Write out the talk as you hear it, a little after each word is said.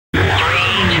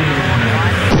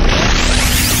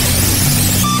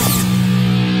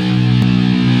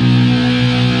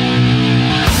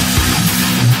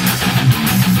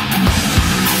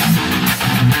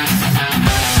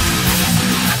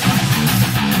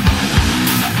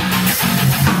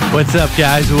What's up,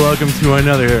 guys? Welcome to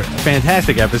another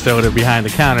fantastic episode of Behind the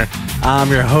Counter. I'm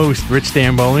your host, Rich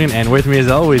Stambolian, and with me, as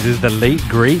always, is the late,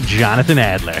 great Jonathan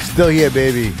Adler. Still here,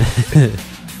 baby.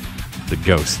 The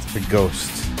ghost. The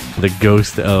ghost. The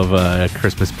ghost of a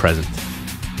Christmas present.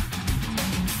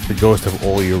 The ghost of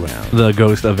all year round. The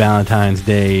ghost of Valentine's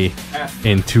Day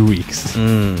in 2 weeks.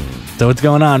 So what's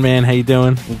going on, man? How you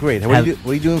doing? Great. What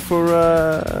are you doing for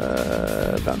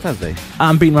Valentine's Day?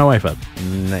 I'm beating my wife up.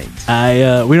 Nice.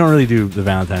 We don't really do the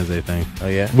Valentine's Day thing. Oh,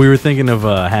 yeah? We were thinking of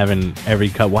having every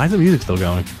couple. Why is the music still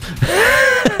going?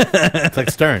 It's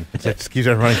like Stern. It just keeps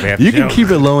on running for half the You show. can keep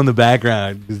it low in the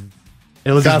background.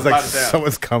 It sounds like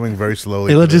someone's coming very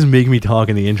slowly. It'll just make me talk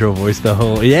in the intro voice the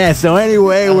whole. Yeah. So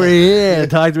anyway, we're here.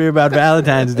 Talk to me about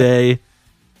Valentine's Day.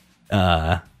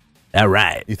 All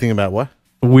right. You thinking about what?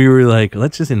 We were like,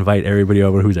 let's just invite everybody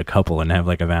over who's a couple and have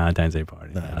like a Valentine's Day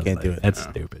party. No, I can't do it. That's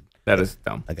stupid. That is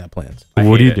dumb. I got plans.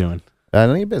 What are you doing?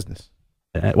 None of your business.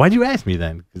 Why'd you ask me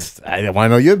then? I want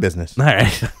to know your business. All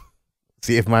right.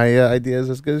 See if my idea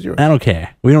is as good as yours. I don't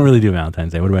care. We don't really do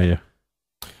Valentine's Day. What about you?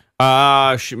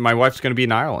 My wife's going to be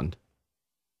in Ireland.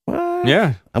 What?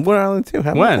 Yeah. I'm going to Ireland too.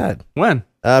 How about that? When?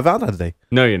 Valentine's Day.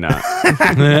 No, you're not.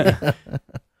 You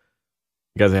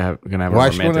guys are going to have Why a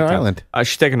is she going romantic to time. Ireland?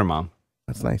 She's taking her mom.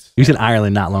 That's nice. You said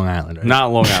Ireland, not Long Island, right?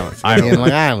 Not Long Island. In Ireland.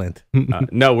 Long Island.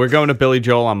 No, we're going to Billy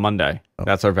Joel on Monday.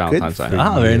 That's our Valentine's Good Day. for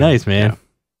Oh, very nice, man. Yeah.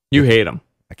 You hate him.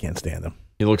 I can't stand him.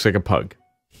 He looks like a pug.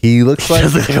 He looks like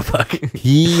Does look like a fuck.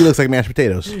 he looks like mashed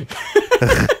potatoes.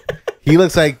 He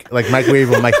looks like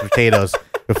microwavable mashed potatoes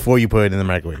before you put it in the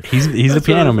microwave. He's the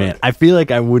piano man. I feel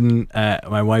like I wouldn't.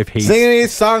 My wife hates. Sing me a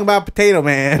song about potato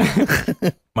man.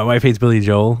 My wife hates Billy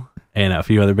Joel and a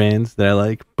few other bands that I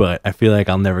like, but I feel like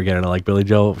I'll never get her to like Billy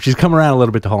Joel. She's come around a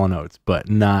little bit to Hall & Oates, but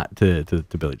not to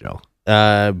Billy Joel.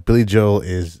 Billy Joel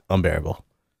is unbearable.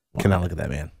 Wow. Cannot look at that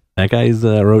man. That guy's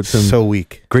wrote some So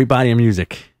weak. great body of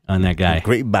music on that guy.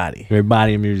 Great body. Great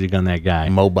body of music on that guy.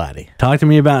 Mo body. Talk to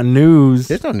me about news.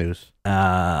 There's no news.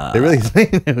 There There really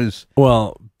isn't news.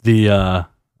 Well, I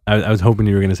was hoping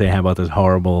you were going to say how about this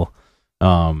horrible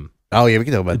Oh yeah, we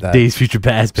can talk about that. Days Future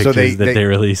Past pictures they they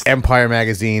released. Empire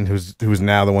Magazine, who's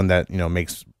now the one that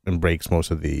makes and breaks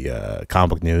most of the comic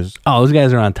book news. Oh, those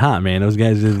guys are on top, man. Those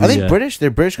guys are Are they British? They're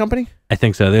a British company? I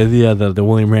think so. They're the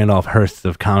William Randolph Hearst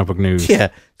of comic book news. Yeah.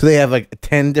 So they have like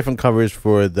 10 different covers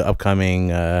for the upcoming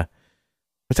what's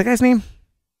that guy's name?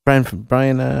 Brian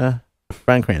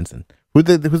Cranston. Who's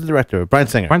the director? Brian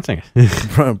Singer. Brian Singer.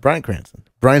 Brian Cranston.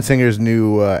 Brian Singer's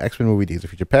new X-Men movie, Days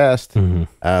of Future Past. Mhm.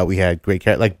 We had great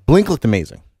characters. Like Blink looked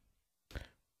amazing.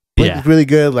 Blink Yeah. looked really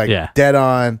good. Like Yeah. dead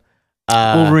on.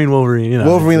 Wolverine. You know,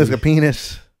 Wolverine looks like a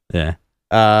penis. Yeah.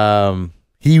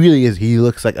 He really is. He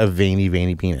looks like a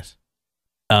veiny penis.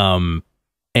 And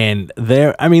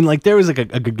there was like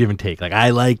a good give and take. Like I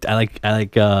like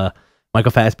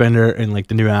Michael Fassbender in like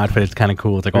the new outfit. It's kind of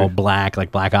cool. It's like all black,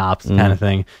 like Black Ops kind of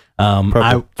thing.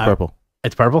 Purple. It's purple.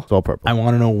 It's purple. It's all purple. I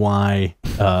want to know why.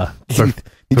 You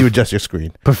need to adjust your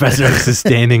screen. Professor X is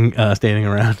standing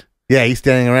around. Yeah, he's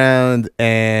standing around,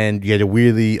 and you get a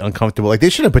weirdly uncomfortable. Like they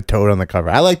should have put Toad on the cover.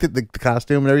 I liked the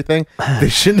costume and everything. They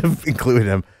shouldn't have included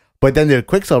him. But then the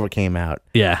Quicksilver came out.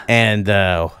 Yeah, and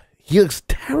he looks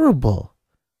terrible.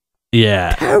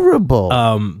 Yeah, terrible.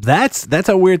 That's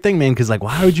a weird thing, man. Because like,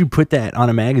 why would you put that on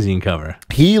a magazine cover?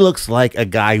 He looks like a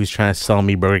guy who's trying to sell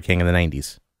me Burger King in the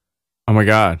 90s. Oh my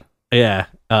God. Yeah,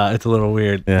 it's a little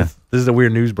weird. Yeah, this is a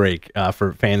weird news break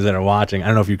for fans that are watching. I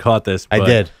don't know if you caught this. But I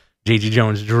did. J.G.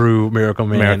 Jones drew Miracle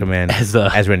Man as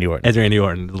Randy Orton. As Randy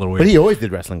Orton. A little weird. But he always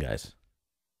did wrestling guys.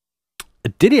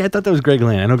 Did he? I thought that was Greg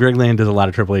Land. I know Greg Land does a lot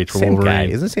of Triple H for Same Wolverine.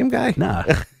 guy. Isn't the same guy? Nah.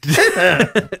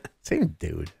 Same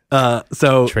dude.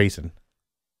 So Tracing.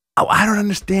 Oh, I don't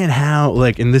understand how,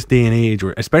 like, in this day and age,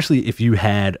 where especially if you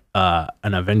had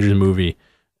an Avengers movie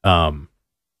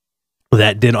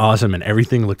that did awesome and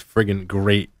everything looked friggin'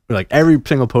 great. Like every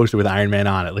single poster with Iron Man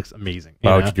on it looks amazing.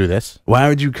 Why would you do this? Why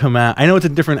would you come out? I know it's a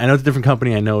different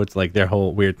company. I know it's like their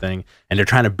whole weird thing, and they're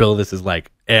trying to build this as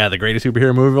like, yeah, the greatest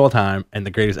superhero movie of all time and the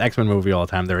greatest X-Men movie of all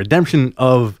time. The redemption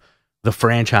of the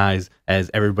franchise, as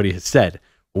everybody has said.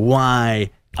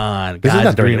 Why on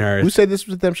God's green earth? Who said this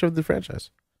was the redemption of the franchise?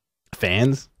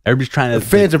 Fans. Everybody's trying to. The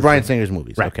fans of Bryan Singer's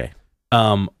movies. Right. Okay.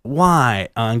 Why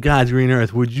on God's green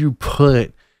earth would you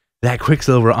put that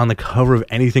Quicksilver on the cover of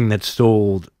anything that's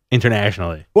sold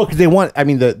internationally? Well, because they want. I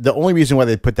mean, the only reason why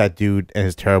they put that dude and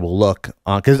his terrible look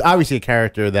on, because obviously a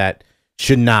character that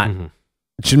should not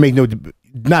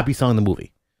not be selling the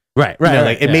movie. Right.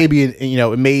 Like it may be,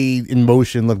 it may in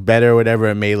motion look better or whatever.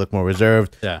 It may look more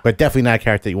reserved. Yeah. But definitely not a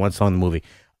character that you want selling the movie.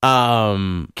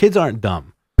 Kids aren't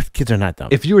dumb. But kids are not dumb.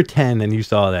 If you were 10 and you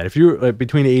saw that, if you were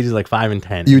between the ages like 5 and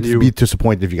 10, You'd be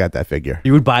disappointed if you got that figure.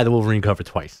 you would buy the Wolverine cover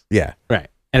twice. Yeah. Right.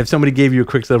 And if somebody gave you a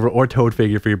Quicksilver or Toad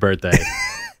figure for your birthday,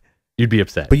 you'd be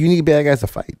upset. But you need bad guys to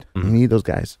fight. You need those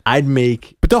guys. I'd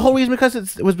make... But the whole reason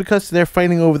was because they're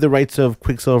fighting over the rights of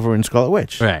Quicksilver and Scarlet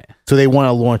Witch. Right. So they want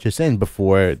to launch us in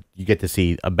before you get to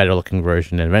see a better looking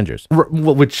version of Avengers.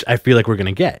 Well, which I feel like we're going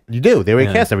to get. You do. They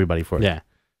already cast everybody for it. Yeah.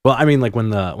 Well, I mean, like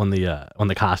when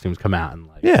the costumes come out and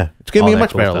like... Yeah. It's going to be a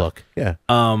much cool better stuff. look. Yeah.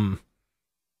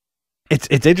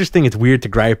 It's interesting. It's weird to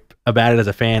gripe about it as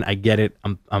a fan. I get it.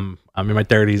 I'm in my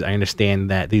 30s. I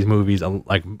understand that these movies are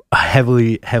like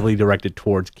heavily directed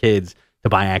towards kids to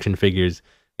buy action figures.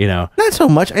 You know, not so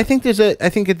much. I think I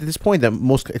think at this point that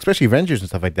most, especially Avengers and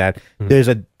stuff like that, there's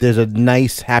a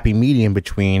nice happy medium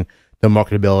between the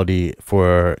marketability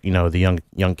for the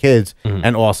young kids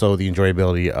and also the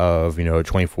enjoyability of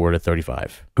 24 to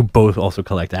 35 who both also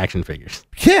collect action figures.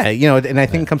 Yeah, and I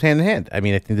think it comes hand in hand. I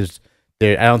mean, I think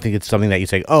I don't think it's something that you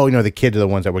say, oh, the kids are the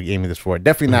ones that we're aiming this for.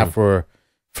 Definitely not for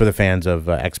the fans of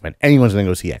X-Men. Anyone's going to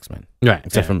go see X-Men. Right.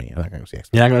 Except for me. I'm not going to go see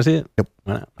X-Men. You're not going to see it? Nope.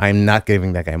 Why not? I'm not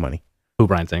giving that guy money. Who,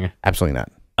 Bryan Singer? Absolutely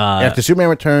not. After Superman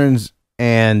Returns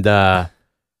and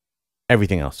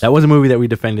everything else. That was a movie that we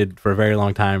defended for a very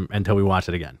long time until we watched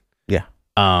it again. Yeah.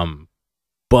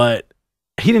 But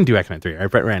he didn't do X-Men 3,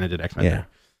 right? Brett Ratner did X-Men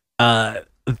 3.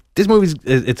 This movie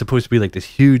it's supposed to be like this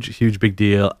huge big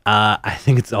deal. I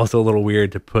think it's also a little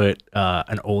weird to put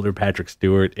an older Patrick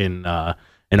Stewart in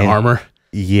armor,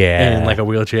 and like a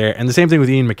wheelchair, and the same thing with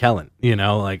Ian McKellen.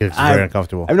 Like it's very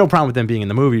uncomfortable. I have no problem with them being in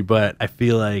the movie, but I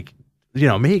feel like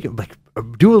make it like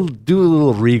do a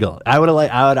little regal. I would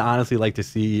honestly like to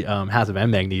see House of M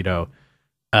Magneto.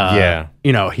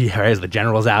 He has the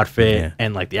general's outfit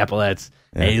and like the epaulets.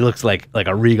 Yeah. And he looks like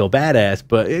a regal badass,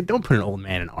 but don't put an old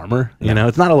man in armor.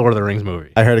 It's not a Lord of the Rings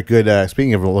movie. I heard a good,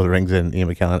 speaking of Lord of the Rings and Ian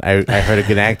McKellen, I heard a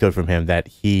good anecdote from him that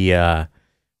he,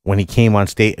 when he came on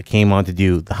to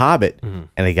do The Hobbit,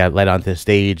 and he got led onto the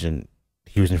stage and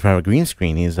he was in front of a green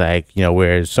screen. He's like,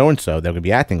 where's so-and-so that we're going to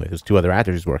be acting with? There's 2 other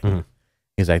actors he's working with.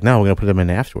 He's like, no, we're going to put them in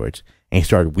afterwards. And he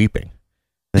started weeping.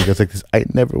 And he goes like this, I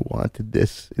never wanted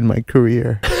this in my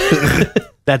career.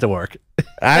 That's a work.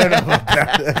 I don't know about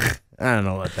that. I don't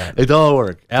know about that. It's all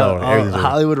work. All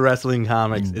Hollywood wrestling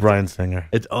comics. Bryan Singer.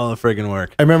 It's all friggin'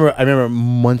 work. I remember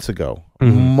months ago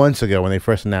when they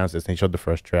first announced this and they showed the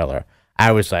first trailer,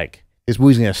 I was like, this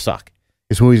movie's going to suck.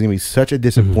 This movie's going to be such a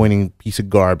disappointing piece of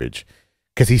garbage.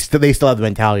 Because they still have the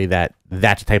mentality that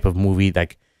that's the type of movie,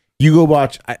 like, you go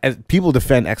watch, people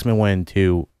defend X-Men 1 and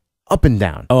 2 up and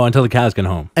down. Oh, until the cows get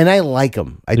home. And I like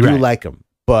them. I do like them.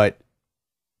 But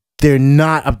they're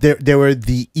not up there. They were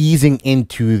the easing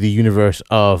into the universe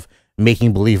of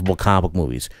making believable comic book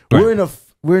movies. Right.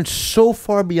 We're so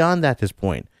far beyond that at this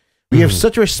point. We have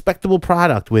such a respectable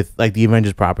product with like the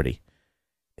Avengers property.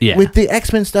 Yeah. With the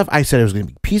X-Men stuff, I said it was going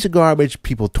to be a piece of garbage.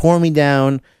 People tore me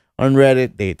down on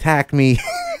Reddit. They attacked me.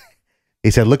 They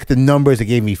said, look at the numbers. They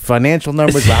gave me financial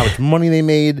numbers about how much money they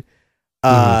made.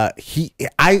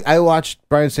 I watched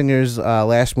Bryan Singer's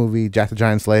last movie, Jack the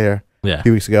Giant Slayer, a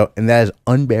few weeks ago, and that is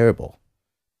unbearable.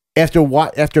 After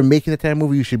making that kind of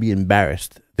movie, you should be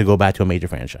embarrassed to go back to a major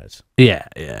franchise. Yeah.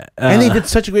 And they did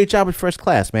such a great job with First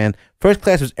Class, man. First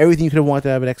Class was everything you could have wanted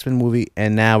out of an X-Men movie,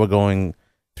 and now we're going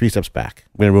 3 steps back.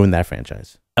 We're going to ruin that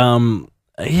franchise. I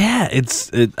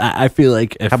feel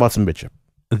like... How about some Bishop?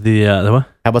 The what?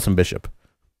 How about some Bishop?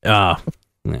 I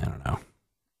don't know.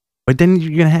 But then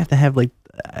you're going to have like...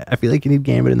 I feel like you need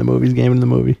Gambit in the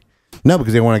movie. No,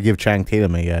 because they want to give Channing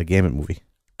Tatum a Gambit movie.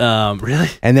 Really?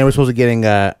 And they were supposed to getting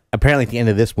apparently at the end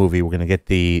of this movie, we're going to get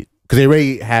because they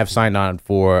already have signed on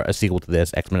for a sequel to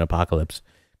this, X-Men Apocalypse,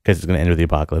 because it's going to end with the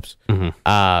apocalypse.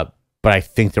 But I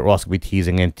think they're also going to be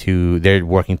teasing they're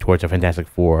working towards a Fantastic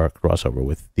Four crossover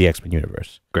with the X-Men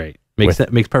universe. Great.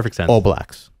 Makes perfect sense. All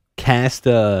blacks. Cast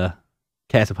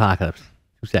Apocalypse.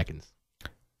 2 seconds.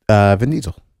 Vin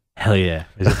Diesel. Hell yeah.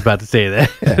 I was just about to say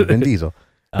that. Yeah, Vin Diesel.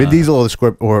 Vin Diesel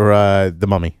or the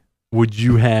Mummy. Would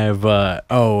you have that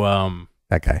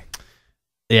guy?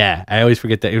 Yeah, I always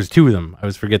forget that. It was 2 of them. I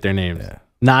always forget their names. Yeah.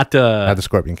 Not the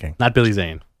Scorpion King. Not Billy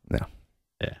Zane. No.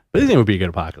 Yeah. Billy Zane would be a good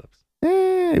Apocalypse.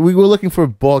 We were looking for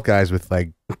bald guys with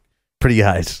like pretty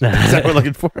eyes. Is that what we're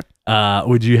looking for?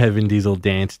 Would you have Vin Diesel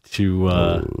dance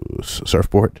to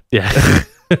Surfboard? Yeah.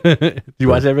 Did you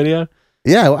watch that video?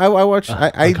 Yeah, I watched.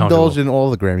 I indulged in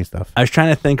all the Grammy stuff. I was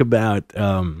trying to think about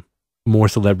more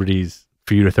celebrities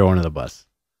for you to throw under the bus.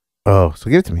 Oh, so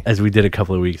give it to me. As we did a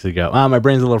couple of weeks ago. My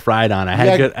brain's a little fried on. I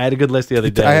had a good list the other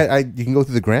day. You can go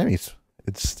through the Grammys.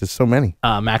 There's so many.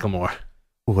 Macklemore.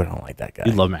 Oh, I don't like that guy.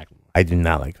 You love Macklemore. I do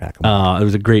not like Macklemore. It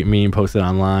was a great meme posted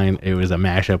online. It was a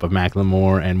mashup of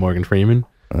Macklemore and Morgan Freeman.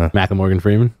 Macklemore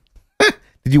Freeman.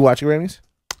 Did you watch the Grammys?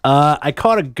 I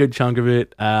caught a good chunk of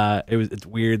it. It's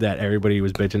weird that everybody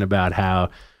was bitching about how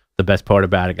the best part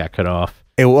about it got cut off.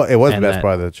 It was the best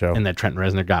part of the show, and that Trent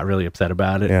Reznor got really upset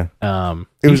about it. Yeah,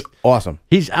 it was awesome.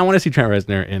 I want to see Trent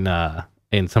Reznor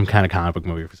in some kind of comic book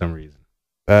movie for some reason.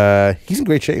 He's in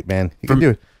great shape, man. He can do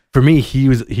it. For me, he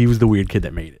was the weird kid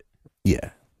that made it.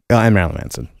 Yeah, and Marilyn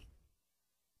Manson.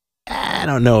 I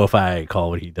don't know if I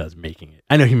call what he does making it.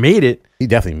 I know he made it. He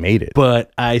definitely made it.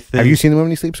 But I think... Have you seen the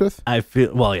woman he sleeps with? I feel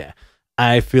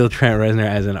Trent Reznor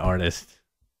as an artist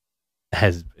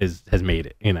has made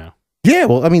it, you know? Yeah,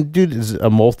 well, I mean, dude is a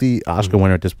multi-Oscar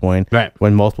winner at this point. Right.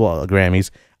 Won multiple Grammys.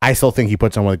 I still think he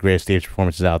puts on one of the greatest stage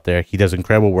performances out there. He does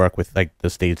incredible work with like the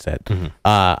stage set. Mm-hmm.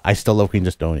 I still love Queens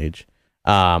of Stone Age.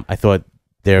 I thought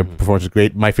their performance was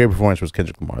great. My favorite performance was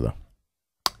Kendrick Lamar, though.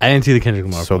 I didn't see the Kendrick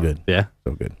Lamar. So good. Yeah.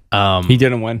 So good. He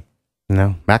didn't win.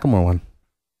 No, Macklemore won.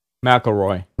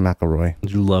 McElroy.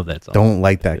 You love that song. Don't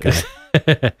like that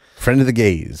guy. Friend of the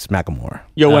gays, Macklemore.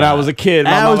 Yo, when I was a kid, my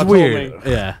that mama was weird. told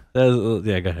me. Yeah.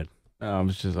 Go ahead. I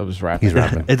was rapping. He's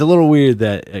rapping. It's a little weird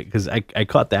that because I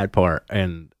caught that part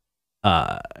and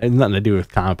it's nothing to do with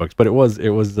comic books, but it was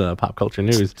pop culture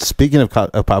news. Speaking of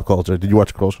pop culture, did you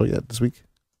watch Close Show yet this week?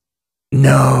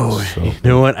 No. You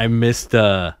know what? I missed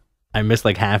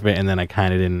like half of it, and then I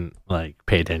kind of didn't like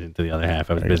pay attention to the other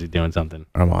half. I was busy doing something.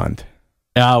 Armand.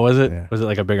 Oh, was it? Yeah. Was it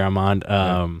like a big Armand?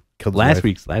 Last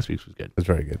week's was good. It's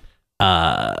very good.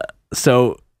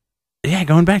 So yeah,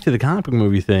 going back to the comic book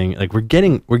movie thing, like we're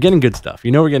getting good stuff.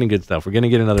 You know, we're getting good stuff. We're gonna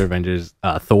get another Avengers.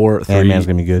 Thor 3. Ant-Man's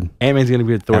gonna be good. Ant-Man's gonna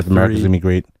be good. Thor Captain 3. America's gonna be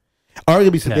great.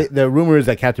 Arguably, the rumor is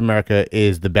that Captain America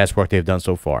is the best work they've done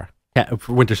so far.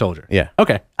 For Winter Soldier. Yeah.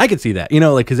 Okay, I could see that. You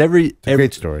know, like because every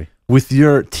great story. With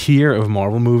your tier of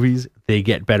Marvel movies, they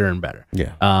get better and better.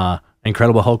 Yeah.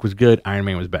 Incredible Hulk was good. Iron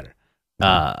Man was better.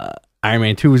 Iron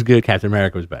Man 2 was good. Captain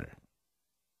America was better.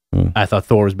 I thought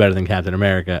Thor was better than Captain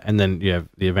America, and then you have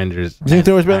the Avengers. You think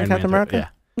Thor was better than Captain America? Yeah.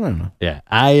 I don't know. Yeah.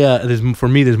 There's more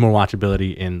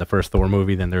watchability in the first Thor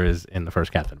movie than there is in the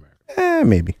first Captain America.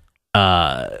 Maybe.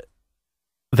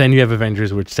 Then you have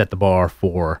Avengers, which set the bar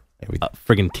for a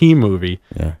friggin' team movie.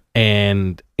 Yeah.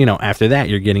 And, you know, after that,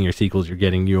 you're getting your sequels. You're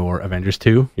getting your Avengers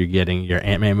 2. You're getting your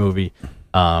Ant-Man movie.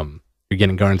 You're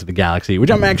getting Guardians of the Galaxy,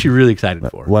 which I'm actually really excited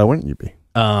for. Why wouldn't you be?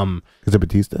 Is it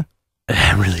Batista?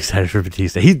 I'm really excited for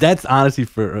Batista. That's honestly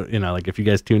for, you know, like if you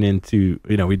guys tune into,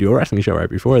 you know, we do a wrestling show right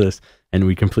before this and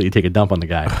we completely take a dump on the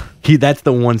guy. That's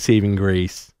the one saving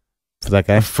grace. For that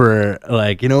guy? For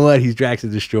like, you know what? He's Drax the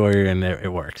Destroyer and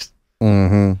it works.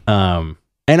 Mm-hmm.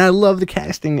 And I love the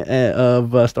casting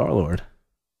of Star-Lord.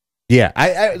 Yeah,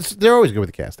 they're always good with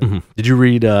the casting. Mm-hmm. Did you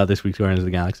read this week's Guardians of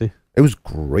the Galaxy? It was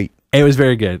great. It was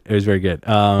very good.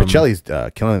 Michelle's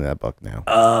killing that book now.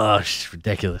 Oh, she's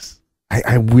ridiculous.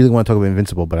 I really want to talk about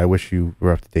Invincible, but I wish you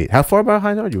were up to date. How far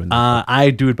behind are you in that? I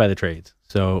do it by the trades.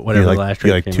 So whatever the last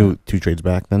trade came out. two trades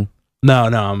back then?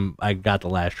 No, I got the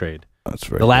last trade. That's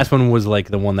right. The last one was like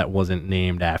the one that wasn't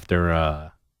named after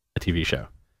a TV show.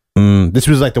 This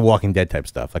was like the Walking Dead type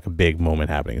stuff, like a big moment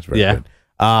happening. It's very good.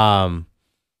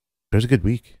 It was a good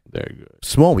week. Very good.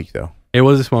 Small week though. It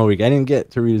was a small week. I didn't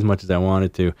get to read as much as I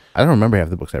wanted to. I don't remember half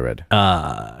the books I read.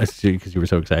 Because you were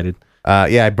so excited.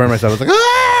 Yeah, I burned myself. I was like,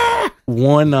 ah!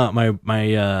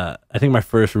 I think my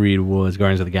first read was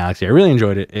Guardians of the Galaxy. I really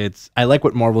enjoyed it. I like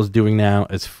what Marvel's doing now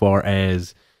as far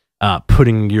as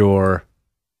putting your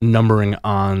numbering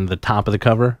on the top of the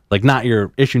cover, like not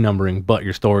your issue numbering, but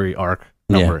your story arc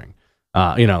numbering.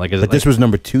 You know, like this was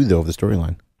number 2 though of the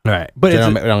storyline. Right, but I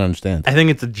don't understand. I think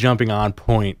it's a jumping on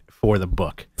point for the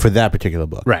book, for that particular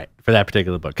book. Right, for that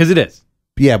particular book, because it is.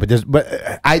 Yeah, but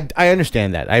I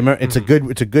understand that. It's a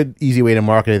good easy way to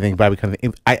market. I think by becoming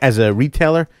as a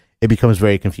retailer, it becomes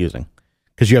very confusing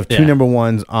because you have 2 number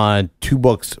 1s on 2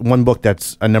 books, 1 book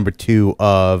that's a number 2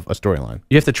 of a storyline.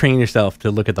 You have to train yourself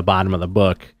to look at the bottom of the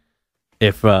book.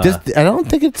 If I don't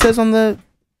think it says on the.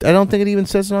 I don't think it even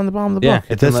says it on the bottom of the book.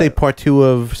 It does say part 2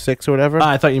 of 6 or whatever.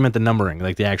 I thought you meant the numbering,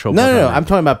 like the actual. No. I'm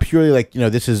talking about purely like, you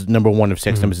know, this is number 1 of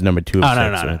 6, this is number 2 of 6.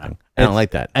 No. I don't like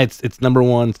that. It's number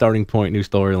 1 starting point, new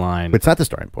storyline. But it's not the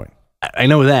starting point. I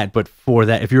know that, but for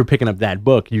that, if you were picking up that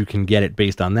book, you can get it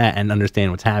based on that and understand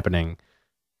what's happening,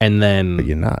 and then. But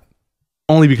you're not.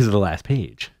 Only because of the last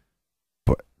page.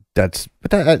 I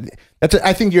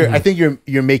think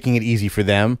you're making it easy for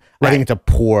them. Right. I think it's a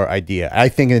poor idea. I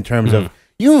think in terms of.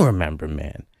 You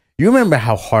remember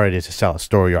how hard it is to sell a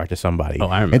story arc to somebody. Oh,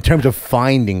 I remember. In terms of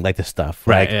finding like the stuff,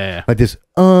 right? Yeah. Like this.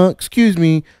 Excuse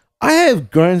me. I have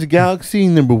Guardians of the Galaxy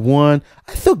 #1.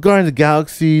 I thought Guardians of the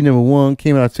Galaxy #1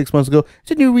 came out 6 months ago.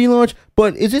 It's a new relaunch,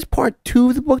 but is this part 2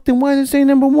 of the book? Then why does it say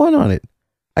 #1 on it?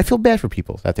 I feel bad for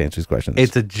people. That answers these questions.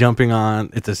 It's a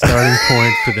it's a starting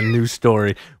point for the new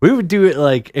story. We would do it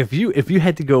like if you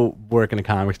had to go work in a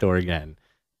comic store again,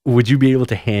 would you be able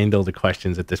to handle the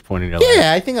questions at this point in your life?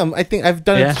 Yeah, I think I've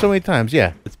done it so many times.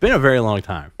 Yeah, it's been a very long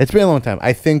time. It's been a long time.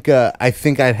 I think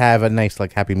I'd have a nice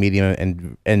like happy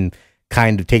medium and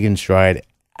kind of take it in stride,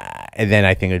 and then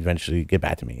I think eventually get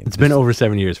back to me. It's been over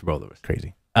 7 years for both of us.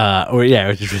 Crazy.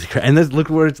 Which is really crazy. And look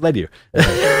where it's led you.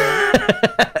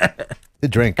 The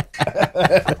drink.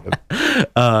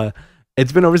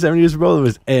 It's been over 7 years for both of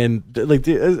us, and like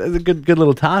it's a good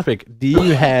little topic. Do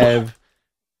you have,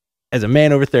 as a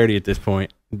man over 30 at this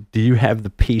point, do you have the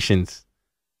patience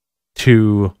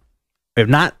to, if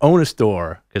not own a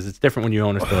store, because it's different when you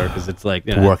own a store, because it's like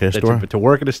work at a store, but to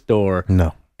work at a store,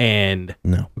 no. And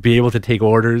be able to take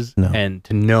orders and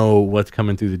to know what's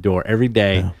coming through the door every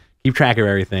day, keep track of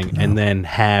everything, and then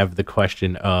have the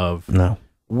question of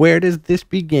where does this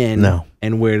begin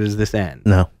and where does this end?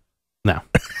 No.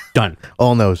 Done.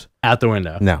 All no's. Out the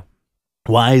window. No.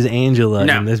 Why is Angela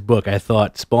in this book? I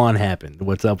thought Spawn happened.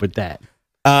 What's up with that?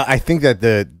 I think that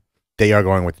they are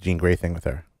going with the Jean Grey thing with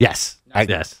her. Yes.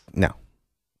 Yes. No.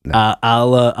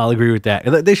 I'll agree with that.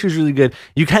 The issue's really good.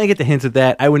 You kind of get the hints of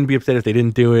that. I wouldn't be upset if they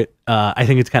didn't do it. I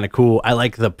think it's kind of cool. I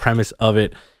like the premise of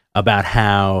it about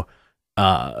how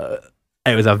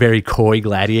it was a very coy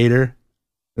gladiator,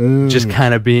 just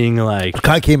kind of being like,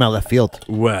 kind of came out left field.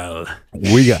 Well,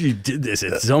 she did this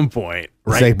at some point,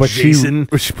 right? Like, but Jason,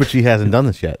 she hasn't done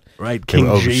this yet, right?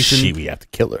 King Jason, we have to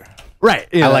kill her, right?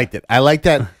 I liked it. I like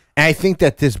that, and I think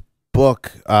that this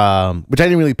book, which I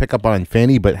didn't really pick up on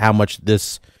Infinity, but how much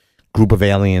this group of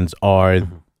aliens are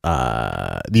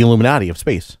the Illuminati of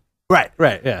space. Right,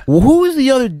 yeah. Well, who is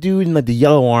the other dude in like the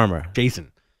yellow armor? Jason.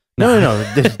 No.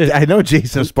 I know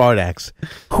Jason Spartax.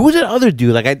 Who's that other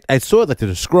dude? Like I saw it. Like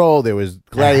there's a Skrull. There was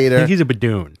Gladiator. I think he's a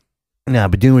Badoon. No,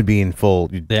 Badoon would be in full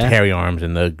hairy arms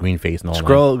and the green face and all that.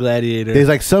 Skrull, Gladiator. There's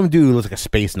like some dude who looks like a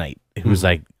space knight. It was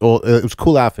like, it was a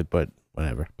cool outfit, but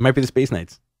whatever. It might be the Space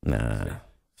Knights. Nah,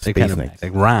 Space Knights.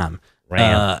 Like Ram.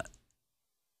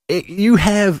 You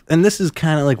have, and this is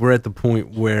kind of like we're at the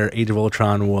point where Age of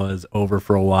Ultron was over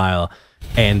for a while,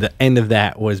 and the end of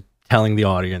that was telling the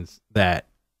audience that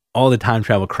all the time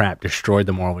travel crap destroyed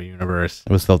the Marvel universe.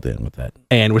 We're still dealing with that,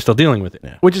 and we're still dealing with it,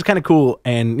 which is kind of cool.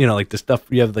 And like the stuff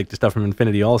you have, like the stuff from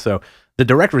Infinity. Also, the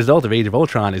direct result of Age of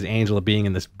Ultron is Angela being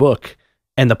in this book,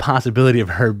 and the possibility of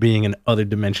her being an other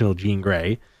dimensional Jean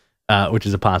Grey, which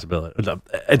is a possibility.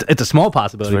 It's a small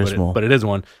possibility, but it is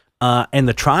one. And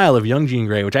the trial of young Jean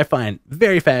Grey, which I find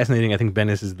very fascinating. I think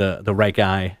Bendis is the right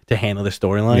guy to handle the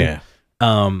storyline. Yeah.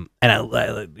 And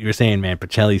you were saying, man,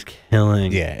 Pacelli's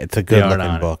killing. Yeah, it's a good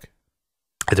looking book.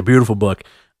 It's a beautiful book.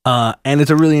 And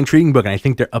it's a really intriguing book. And I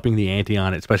think they're upping the ante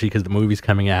on it, especially because the movie's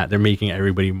coming out. They're making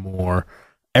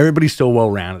everybody's so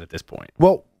well rounded at this point.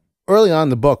 Well, early on in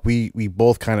the book, we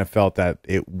both kind of felt that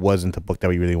it wasn't the book that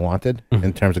we really wanted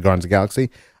in terms of Guardians of the Galaxy.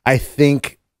 I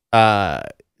think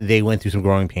they went through some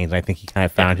growing pains, and I think he kind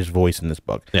of found his voice in this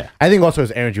book. Yeah. I think also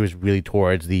his energy was really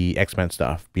towards the X-Men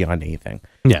stuff beyond anything.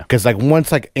 Yeah. Because like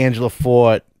once like Angela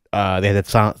fought, they had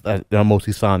that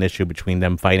mostly silent issue between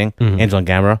them fighting, Angela and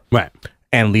Gamera. Right.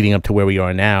 And leading up to where we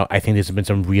are now, I think there's been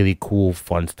some really cool,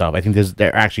 fun stuff. I think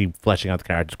they're actually fleshing out the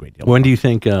characters a great deal. When do you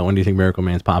think Miracle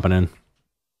Man's popping in?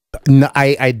 No,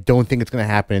 I don't think it's going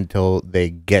to happen until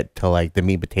they get to like the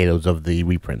meat and potatoes of the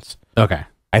reprints. Okay.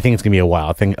 I think it's gonna be a while.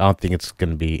 I don't think it's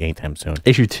gonna be anytime soon.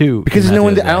 Issue 2, because there's no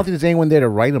one. I don't think there's anyone there to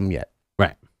write them yet.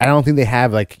 Right. I don't think they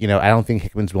have like I don't think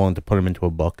Hickman's willing to put him into a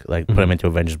book, like put him into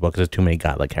Avengers book, because there's too many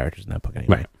godlike characters in that book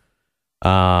anyway.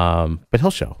 Right. But he'll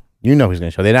show. He's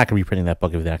gonna show. They're not gonna be printing that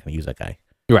book if they're not gonna use that guy.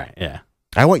 Right. Yeah.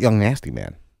 I want Young Nasty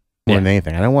Man more than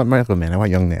anything. I don't want Miracle Man. I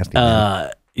want Young Nasty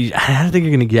Man. I don't think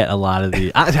you're gonna get a lot of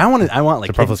the. I want like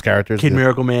superfluous characters. Kid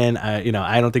Miracle Man.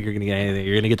 I don't think you're gonna get anything.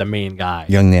 You're gonna get the main guy,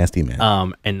 Young Nasty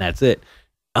Man. And that's it.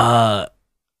 That's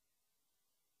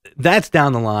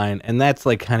down the line, and that's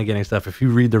like kind of getting stuff. If you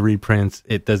read the reprints,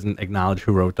 it doesn't acknowledge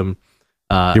who wrote them.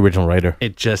 The original writer.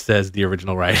 It just says the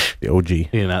original writer. The OG.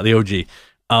 The OG.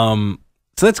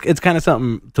 So it's kind of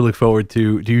something to look forward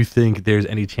to. Do you think there's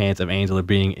any chance of Angela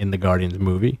being in the Guardians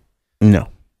movie? No.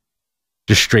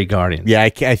 Just straight Guardians. Yeah,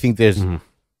 I think there's.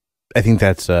 I think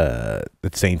that's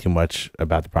saying too much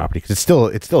about the property, because it's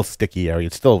still sticky area.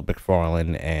 It's still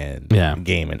McFarlane and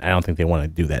Gaiman. I don't think they want to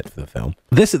do that for the film.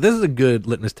 This is a good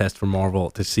litmus test for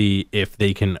Marvel to see if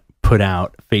they can put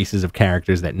out faces of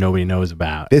characters that nobody knows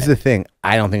about. This is the thing.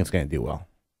 I don't think it's going to do well.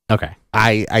 Okay.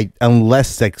 I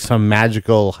unless like some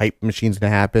magical hype machine's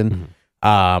gonna happen,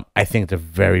 I think it's a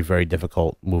very, very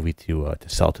difficult movie to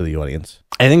sell to the audience.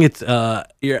 I think it's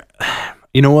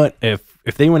you know what,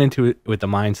 if they went into it with the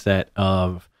mindset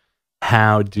of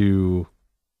how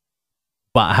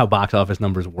box office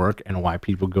numbers work and why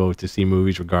people go to see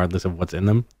movies regardless of what's in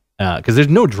them, because there's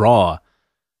no draw.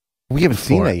 We haven't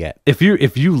seen that yet. If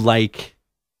you like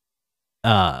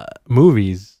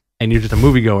movies and you're just a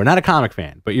moviegoer, not a comic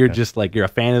fan, but you're just like, you're a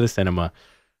fan of the cinema,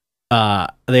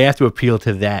 they have to appeal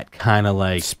to that kind of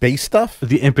like space stuff,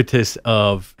 the impetus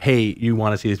of, hey, you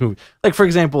want to see this movie. Like, for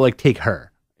example, like take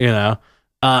Her, you know,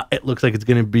 it looks like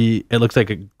it looks like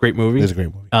a great movie. It's a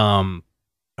great movie.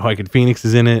 Joaquin Phoenix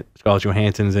is in it. Scarlett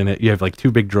Johansson's in it. You have like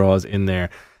two big draws in there.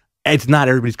 It's not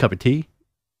everybody's cup of tea,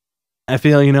 I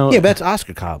feel, you know. Yeah, but that's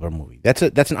Oscar caliber movie. That's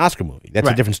an Oscar movie. That's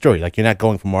a different story. Like, you're not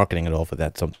going for marketing at all for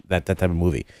that type of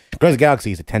movie. Guardians of the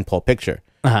Galaxy is a tentpole picture.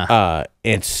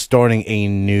 It's starting a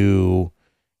new,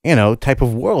 you know, type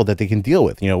of world that they can deal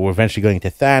with. You know, we're eventually going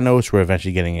into Thanos. We're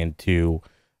eventually getting into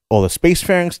all the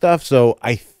spacefaring stuff. So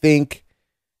I think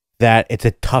that it's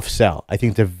a tough sell. I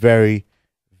think it's a very,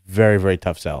 very, very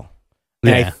tough sell.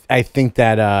 And Yeah. I think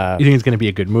that You think it's going to be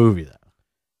a good movie, though?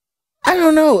 I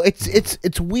don't know.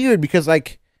 It's weird because,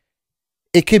 like,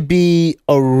 it could be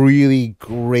a really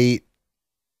great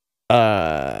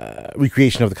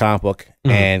recreation of the comic book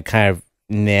and kind of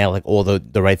nail like all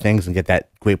the right things and get that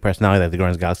great personality that the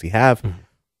Guardians of the Galaxy have.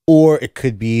 Or it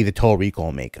could be the Total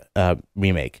Recall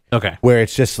remake. Okay. Where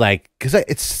it's just like, because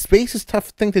it's space is a tough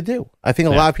thing to do. I think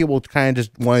a lot of people kind of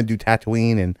just want to do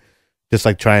Tatooine and just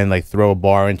like try and like throw a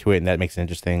bar into it, and that makes it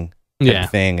interesting.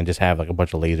 Thing, and just have like a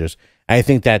bunch of lasers. I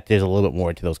think that there's a little bit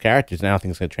more to those characters, and I don't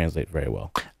think it's going to translate very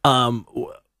well. And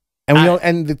we know,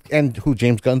 and who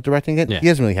James Gunn's directing it, Yeah. he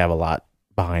doesn't really have a lot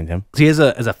behind him. See, as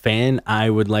a fan,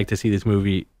 I would like to see this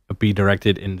movie be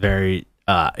directed in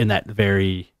that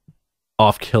very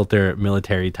off kilter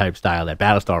military type style that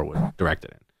Battlestar would direct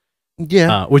it in.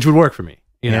 Yeah, which would work for me.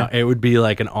 You know, it would be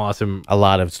like an awesome. A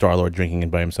lot of Star-Lord drinking it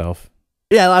by himself.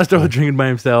 Yeah, a lot of Star drinking by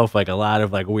himself, like a lot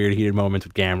of like weird heated moments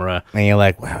with Gamera. And you're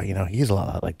like, wow, you know, he's a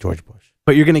lot like George Bush.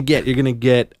 But you're gonna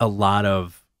get a lot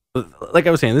of, like I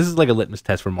was saying, this is like a litmus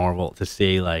test for Marvel to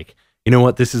say, like, you know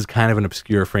what, this is kind of an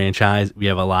obscure franchise. We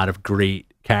have a lot of great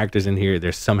characters in here.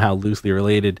 They're somehow loosely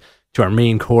related to our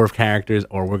main core of characters,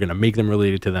 or we're gonna make them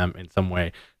related to them in some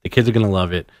way. The kids are gonna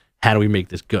love it. How do we make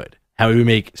this good? How do we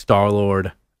make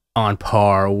Star-Lord on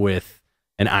par with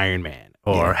an Iron Man?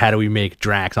 Or how do we make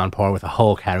Drax on par with a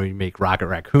Hulk? How do we make Rocket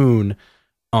Raccoon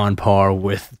on par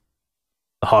with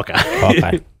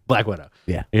Hawkeye. Black Widow?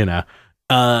 Yeah, you know.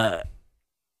 I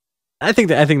think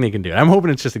they can do it. I'm hoping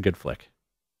it's just a good flick.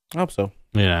 I hope so.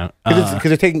 You know,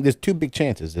 because there's two big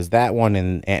chances. There's that one,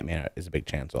 and Ant-Man is a big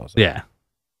chance also. Yeah,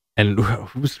 and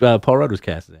who's Paul Rudd was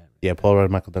cast as Ant-Man. Yeah, Paul Rudd,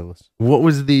 Michael Douglas. What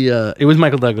was the? It was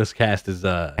Michael Douglas cast as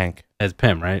Hank, as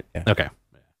Pym, right? Yeah. Okay.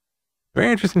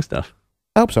 Very interesting stuff.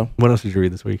 I hope so. What else did you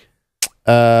read this week?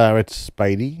 I read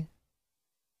Spidey.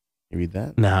 You read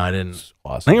that? No, I didn't. It's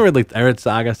awesome. I think I read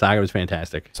Saga. Saga was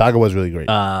fantastic. Saga was really great.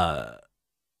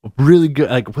 Really good.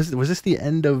 Like, was this the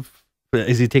end of?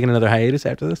 Is he taking another hiatus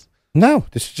after this? No,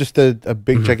 this is just a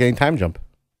big gigantic time jump.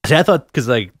 See, I thought because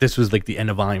like this was like the end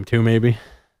of volume 2, maybe.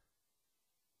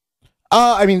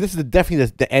 I mean, this is definitely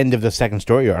the end of the second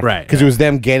story arc, right? Because it was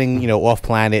them getting off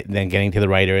planet and then getting to the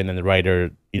writer, and then the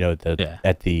writer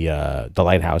at the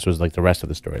lighthouse was like the rest of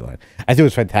the storyline. I think it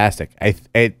was fantastic.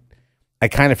 I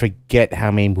kind of forget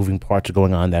how many moving parts are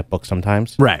going on in that book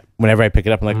sometimes. Right. Whenever I pick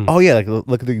it up, I'm like, oh yeah, like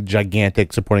look at the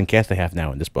gigantic supporting cast they have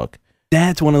now in this book.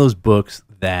 That's one of those books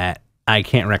that I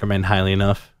can't recommend highly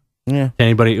enough. Yeah. To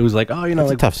anybody who's like, oh, it's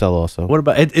like a tough sell also. What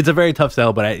about it? It's a very tough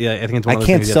sell, but I think it's one of those I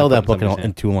can't things sell that book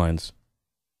in 2 lines.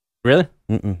 Really?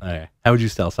 Mm-mm. Okay. How would you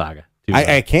sell Saga?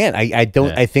 I can't. I don't.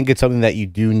 Yeah. I think it's something that you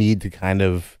do need to kind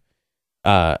of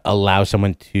allow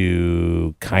someone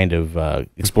to kind of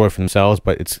explore for themselves,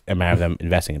 but it's a matter of them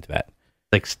investing into that.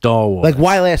 Like Star Wars. Like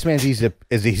Why Last Man's easy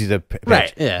to pitch.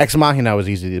 Right. Yeah. Ex Machina was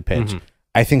easy to pitch.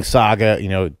 I think Saga,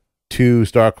 two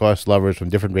star-crossed lovers from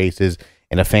different races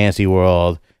in a fantasy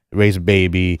world, raise a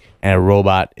baby, and a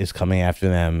robot is coming after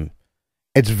them.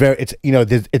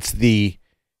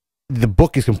 The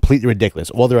book is completely ridiculous.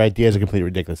 All their ideas are completely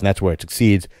ridiculous, and that's where it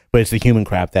succeeds. But it's the human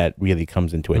crap that really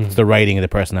comes into it. It's the writing and the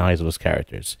personalities of those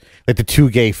characters, like the 2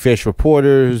 gay fish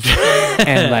reporters,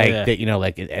 and like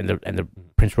the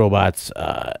Prince Robot's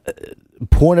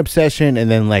porn obsession, and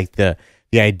then like the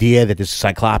idea that this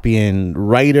Cyclopean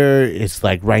writer is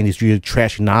like writing these really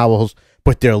trashy novels,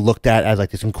 but they're looked at as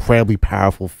like this incredibly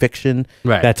powerful fiction.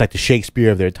 Right. That's like the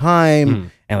Shakespeare of their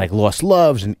time. and like lost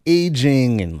loves and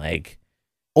aging and like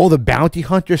all the bounty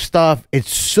hunter stuff.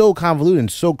 It's so convoluted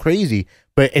and so crazy,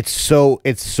 but it's so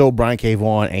Brian K.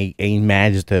 Vaughan, and he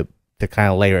manages to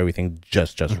kind of layer everything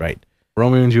just right.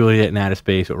 Romeo and Juliet in outer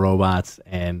space with robots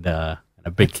and a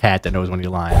big cat that knows when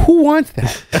you're lying. Who wants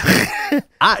that?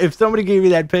 If somebody gave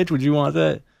you that pitch, would you want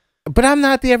that? But I'm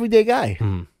not the everyday guy.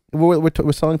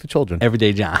 We're selling to children.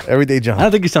 Everyday John. Everyday John. I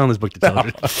don't think you're selling this book to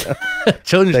children.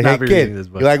 Children should not be reading this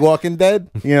book. You like Walking Dead?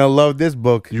 Love this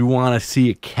book. You want to see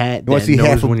a cat that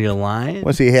knows when you're lying?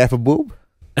 Want to see half a boob?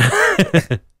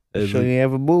 Show you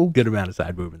half a boob. Good amount of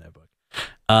side boob in that book.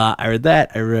 I read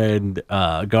that. I read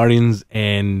Guardians,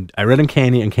 and I read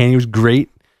Uncanny. Uncanny was great.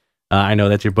 I know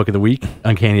that's your book of the week,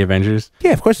 Uncanny Avengers.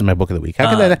 Yeah, of course it's my book of the week. How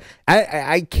can that?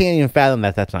 I can't even fathom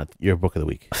that that's not your book of the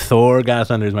week. Thor: God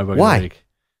Thunder is my book of the week.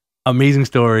 Amazing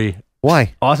story.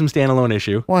 Why? Awesome standalone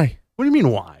issue. Why? What do you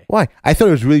mean why? Why? I thought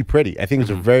it was really pretty. I think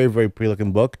it's a very, very pretty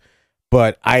looking book,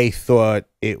 but I thought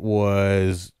it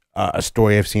was a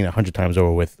story I've seen 100 times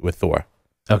over with Thor.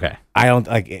 Okay. I don't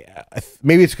like.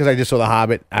 Maybe it's because I just saw The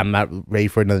Hobbit. I'm not ready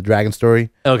for another dragon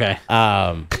story. Okay.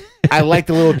 I like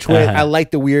the little twist. I like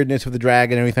the weirdness of the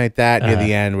dragon and everything like that near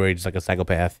the end, where he's just like a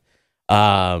psychopath.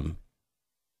 But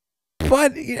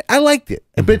I liked it.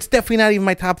 But it's definitely not even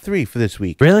my top 3 for this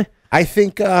week. Really? I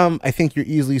think you're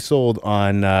easily sold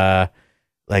on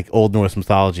like Old Norse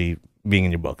mythology being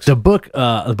in your books. The book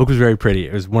was very pretty.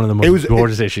 It was one of the most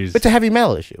gorgeous issues. It's a heavy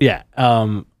metal issue. Yeah.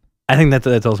 I think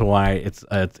that's also why it's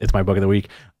my book of the week.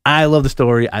 I love the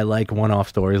story. I like one-off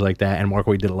stories like that, and Mark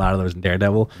Waid did a lot of those in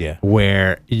Daredevil. Yeah.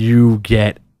 Where you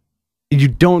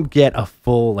don't get a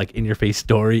full like in-your-face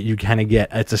story. You kind of get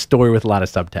it's a story with a lot of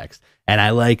subtext, and I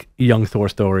like young Thor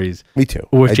stories. Me too.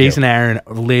 With Jason Aaron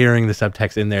layering the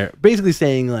subtext in there, basically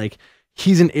saying like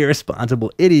he's an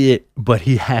irresponsible idiot, but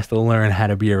he has to learn how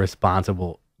to be a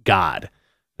responsible god.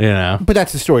 But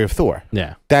that's the story of Thor.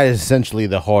 Yeah. That is essentially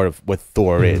the heart of what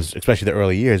Thor is, especially the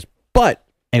early years. And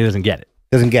he doesn't get it.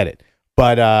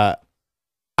 But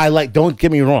don't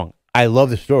get me wrong. I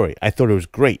love the story. I thought it was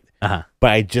great. But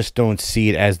I just don't see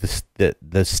it as the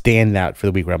standout for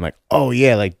the week where I'm like, oh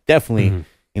yeah, like definitely,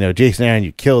 Jason Aaron,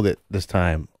 you killed it this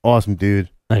time. Awesome, dude.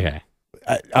 Okay.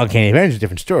 Uncanny Avengers,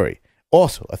 different story.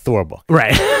 Also a Thor book.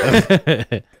 Right.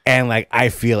 And like I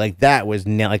feel like that was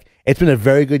it's been a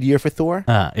very good year for Thor.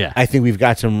 Yeah. I think we've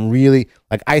got some really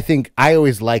I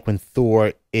always like when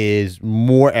Thor is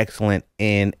more excellent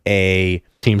in a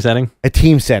team setting.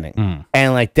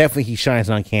 And like definitely he shines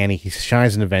in Uncanny, he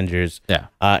shines in Avengers. Yeah.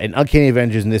 In Uncanny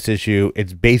Avengers in this issue,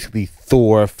 it's basically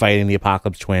Thor fighting the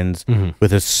Apocalypse Twins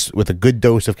with a good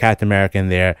dose of Captain America in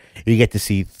there. You get to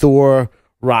see Thor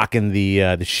rocking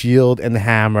the shield and the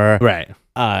hammer. Right.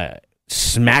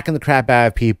 Smacking the crap out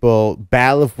of people.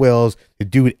 Battle of Wills. The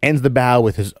dude ends the battle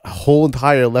with his whole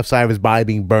entire left side of his body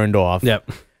being burned off.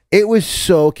 Yep. It was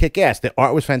so kick-ass. The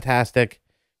art was fantastic.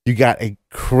 You got a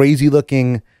crazy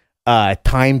looking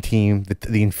time team,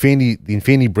 the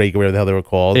Infinity Break or whatever the hell they were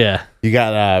called. Yeah. You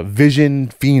got Vision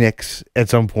Phoenix at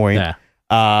some point.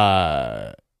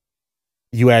 Yeah.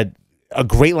 You had a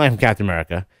great line from Captain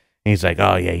America. And he's like,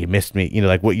 "Oh yeah, you missed me.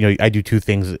 I do two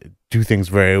things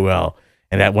very well,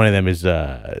 and that one of them is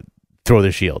throw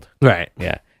the shield." Right.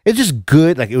 Yeah. It's just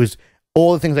good. Like it was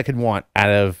all the things I could want out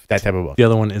of that type of book. The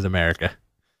other one is America.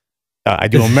 I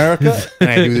do America and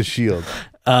I do the shield.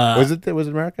 Was it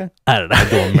America? I don't know. I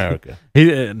do America.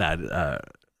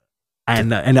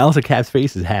 And also Cap's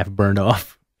face is half burned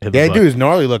off. Yeah, dude is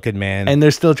gnarly looking, man. And they're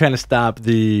still trying to stop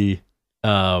the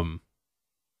Apocalypse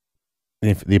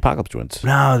Twins.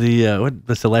 No,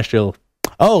 the Celestial.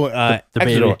 Oh, the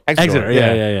Exeter.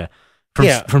 Yeah.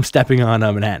 From stepping on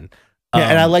Manhattan. Yeah,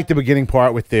 and I like the beginning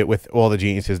part with all the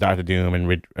geniuses, Dr. Doom and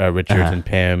Richards and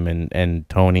Pym and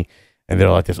Tony, and they're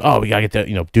like this. Oh, we gotta get the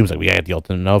Doom's like we gotta get the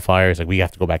ultimate nullifier. It's like we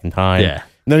have to go back in time. Yeah,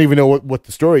 and don't even know what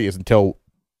the story is until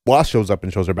Wasp shows up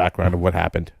and shows her background of what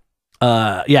happened.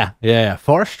 Yeah.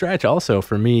 Far stretch also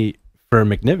for me for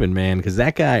McNiven, man, because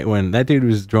that guy when that dude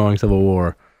was drawing Civil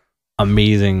War,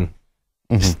 amazing.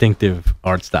 Distinctive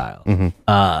art style.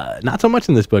 Not so much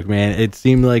in this book, man. It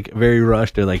seemed like very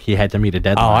rushed, or like he had to meet a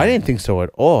deadline. Oh, I didn't think so at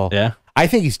all. Yeah, I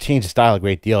think he's changed his style a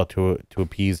great deal to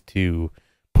appease to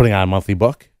putting out a monthly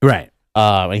book. Right.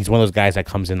 And he's one of those guys that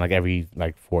comes in like every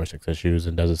 4 or 6 issues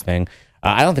and does his thing.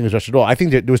 I don't think it was rushed at all. I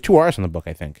think there was 2 artists in the book.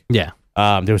 I think. Yeah.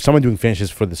 There was someone doing finishes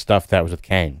for the stuff that was with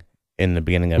Kang in the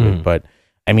beginning of it, but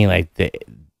I mean, like the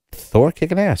Thor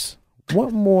kicking ass.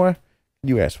 What more?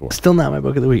 You asked for. Still not my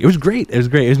book of the week. It was great. It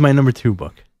was my number 2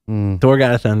 book. Thor: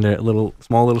 God of Thunder.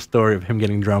 Small little story of him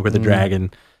getting drunk with a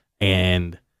dragon,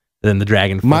 and Then the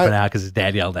dragon flipping out because his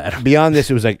dad yelled at him. Beyond this,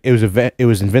 it was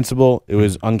Invincible, it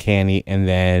was Uncanny, and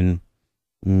then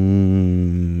I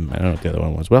don't know what the other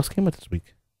one was. What else came out this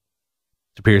week?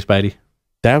 Superior Spidey.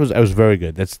 That was very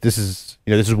good. This is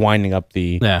winding up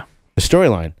the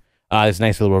storyline. There's a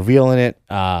nice little reveal in it.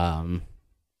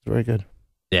 It's very good.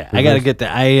 Yeah, I gotta get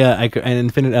that.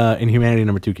 And Inhumanity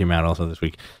 #2 came out also this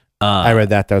week. I read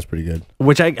that. That was pretty good.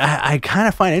 Which I kind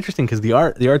of find interesting because the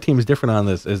art team is different on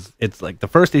this. It's like the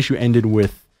first issue ended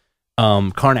with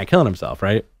Karnak killing himself,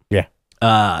 right? Yeah.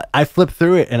 I flipped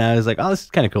through it and I was like, oh, this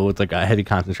is kind of cool. It's like a heavy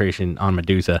concentration on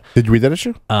Medusa. Did you read that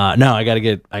issue? No, I gotta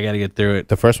get through it.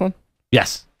 The first one?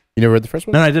 Yes. You never read the first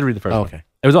one? No, I did read the first one. Okay.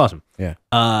 It was awesome. Yeah.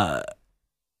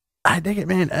 I dig it,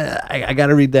 man. I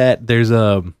gotta read that. There's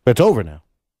But it's over now.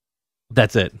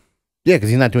 That's it. Yeah, because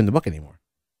he's not doing the book anymore.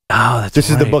 Oh, this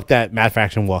is the book that Matt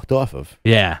Fraction walked off of.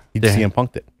 Yeah, he CM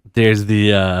punked it. There's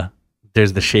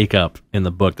the shake up in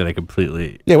the book that I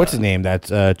completely. Yeah, what's his name? That's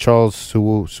Charles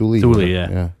Soule.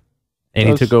 Yeah. And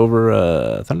he took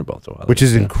over Thunderbolts a while. Which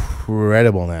is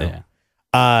incredible now.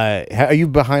 Yeah. Are you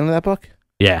behind on that book?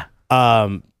 Yeah.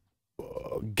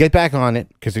 Get back on it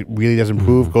because it really does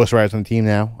improve. Ghost Rider's on the team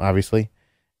now, obviously,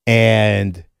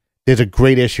 and there's a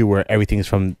great issue where everything is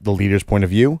from the leader's point of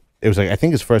view. It was like I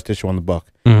think his first issue on the book.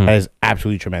 That is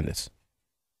absolutely tremendous.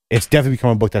 It's definitely become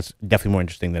a book that's definitely more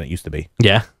interesting than it used to be.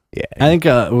 Yeah. Yeah. I think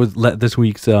it was this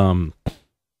week's was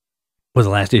the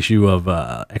last issue of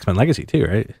X-Men Legacy too,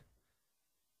 right?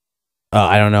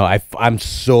 I don't know. I'm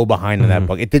so behind on that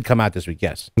book. It did come out this week,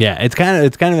 yes. Yeah, it's kind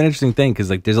of an interesting thing because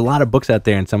like there's a lot of books out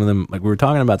there, and some of them, like we were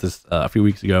talking about this a few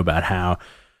weeks ago about how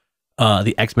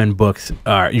the X-Men books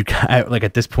are like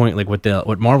at this point, like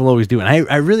what Marvel always do, and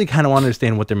I really kind of want to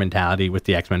understand what their mentality with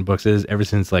the X-Men books is. Ever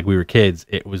since like we were kids,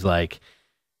 it was like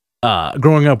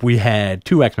growing up, we had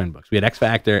 2 X-Men books. We had X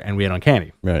Factor and we had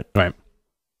Uncanny. Right.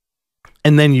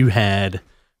 And then you had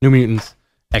New Mutants,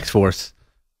 X-Force,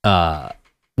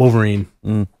 Wolverine,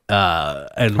 and how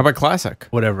about Classic?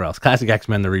 Whatever else. Classic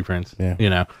X-Men, the reprints, yeah.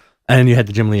 you know. And then you had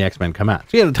the Jim Lee X-Men come out.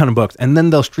 So you had a ton of books. And then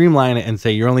they'll streamline it and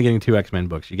say, you're only getting 2 X-Men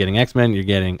books. You're getting X-Men, you're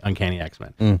getting Uncanny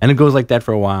X-Men. And it goes like that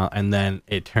for a while. And then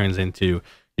it turns into,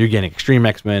 you're getting Extreme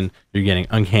X-Men, you're getting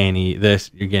Uncanny this,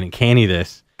 you're getting Canny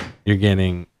this, you're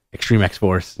getting Extreme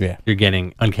X-Force, you're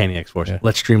getting Uncanny X-Force. Yeah.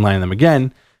 Let's streamline them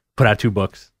again, put out 2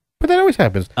 books. But that always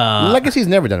happens. Legacy's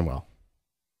never done well.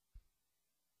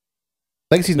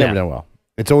 Legacy's never done well.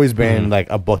 It's always been like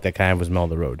a book that kind of was middle of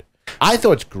the road. I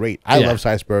thought it's great. I love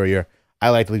Cy Spurrier. I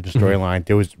like the Legion storyline.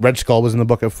 There was Red Skull was in the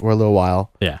book for a little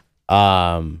while. Yeah.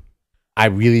 I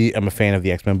really am a fan of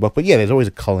the X-Men book, but yeah, there's always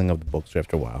a culling of the books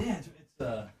after a while. Yeah, it's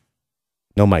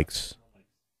no mics.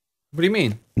 What do you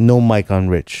mean? No mic on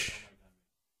Rich.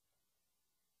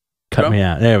 Cut me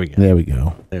out. There we go. There we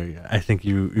go. There we go. I think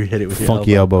you hit it with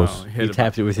funky your elbows. Oh, you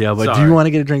tapped it with your elbow. Sorry. Do you want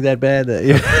to get a drink that bad?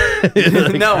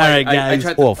 Like, No. All right, guys.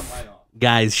 I tried to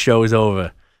Guys, show is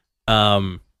over.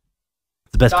 The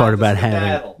best part about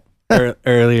having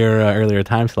earlier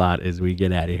time slot is we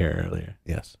get out of here earlier.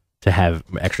 Yes. To have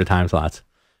extra time slots.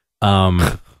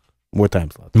 More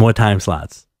time slots. More time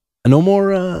slots. No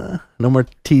more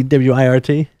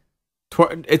TWIRT?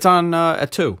 It's on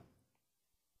at 2.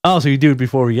 Oh, so you do it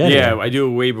before we get here? Yeah, I do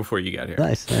it way before you got here.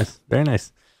 Nice. Very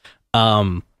nice.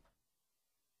 So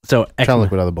Trying to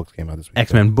look what other books came out this week.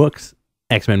 X-Men books,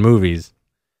 X-Men movies.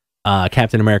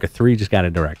 Captain America 3 just got a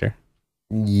director.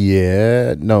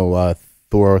 Yeah. No,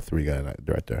 Thor 3 got a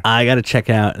director. I got to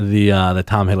check out the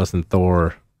Tom Hiddleston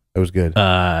Thor. It was good.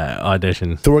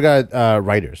 Audition. Thor got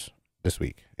writers this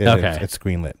week. It's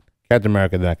screenlit. Captain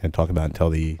America they're not going to talk about until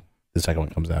the second one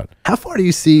comes out. How far do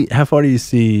you see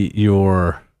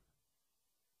your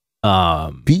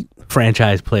Beat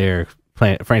franchise player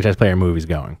movies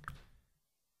going?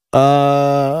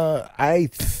 I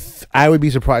would be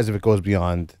surprised if it goes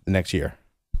beyond the next year.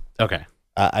 Okay.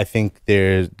 I think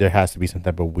there has to be some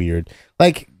type of weird,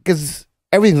 like, because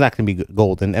everything's not going to be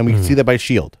golden, and we can see that by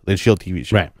Shield, the Shield TV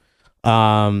show. Right.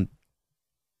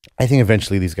 I think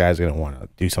eventually these guys are going to want to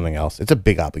do something else. It's a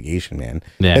big obligation, man.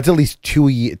 Yeah. It's at least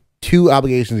two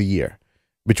obligations a year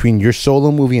between your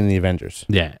solo movie and the Avengers.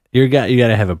 Yeah, you got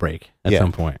to have a break at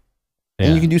some point. Yeah.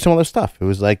 And you can do some other stuff. It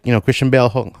was like, Christian Bale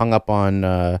hung up on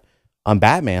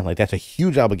Batman. Like, that's a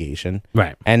huge obligation.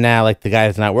 Right. And now, like, the guy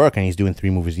that's not working, he's doing 3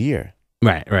 movies a year.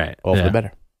 Right. All for the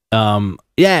better.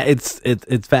 Yeah, it's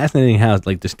fascinating how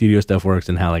like the studio stuff works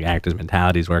and how like actors'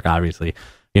 mentalities work. Obviously,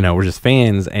 we're just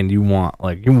fans, and you want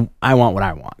I want what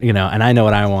I want, and I know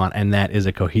what I want, and that is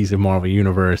a cohesive Marvel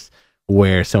universe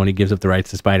where Sony gives up the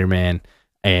rights to Spider-Man,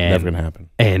 and never gonna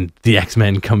happen. And the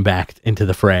X-Men come back into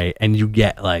the fray, and you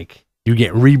get like You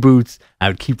get reboots. I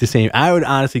would keep the same. I would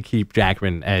honestly keep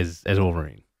Jackman as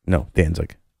Wolverine. No,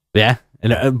 Danzig. Yeah,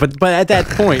 and but at that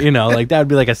point, like that would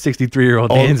be like a 63-year-old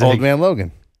Danzig. Old man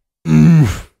Logan.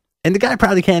 And the guy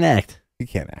probably can't act. He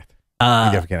can't act. He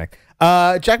definitely can't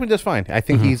act. Jackman does fine. I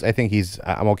think he's.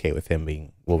 I'm okay with him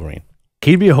being Wolverine.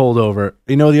 He'd be a holdover.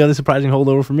 The other surprising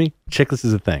holdover for me, Chickless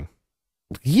is a thing.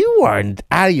 You are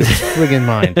out of your friggin'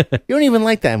 mind. You don't even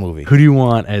like that movie. Who do you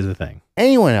want as the thing?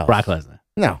 Anyone else? Brock Lesnar.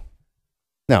 No.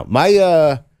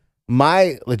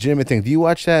 My legitimate thing. Do you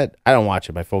watch that? I don't watch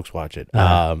it. My folks watch it.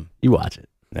 You watch it?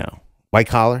 No. White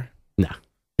Collar? No.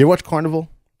 You ever watch Carnival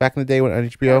back in the day on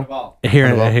HBO? Here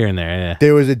and there. Yeah.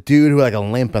 There was a dude who had like a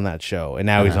limp on that show, and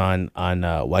now he's on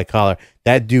White Collar.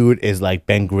 That dude is like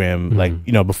Ben Grimm,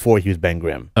 before he was Ben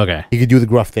Grimm. Okay. He could do the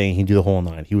gruff thing. He could do the whole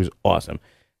nine. He was awesome.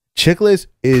 Chickless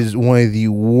is one of the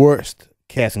worst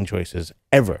casting choices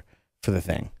ever for the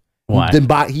thing. Why?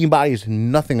 He embodies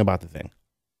nothing about the thing.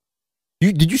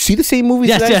 Did you see the same movie?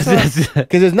 Yes.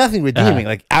 Because there's nothing redeeming.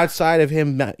 Like outside of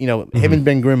him, him in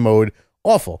Ben Grimm mode,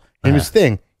 awful. And his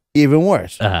thing, even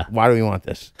worse. Why do we want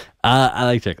this? I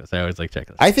like Chickless. I always like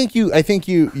Chickless. I think you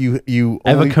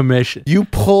have a commission. You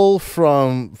pull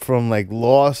from like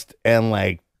Lost and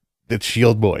like the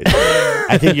Shield Boys.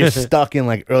 I think you're stuck in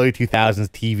like early 2000s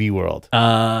TV world.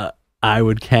 I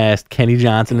would cast Kenny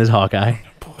Johnson as Hawkeye.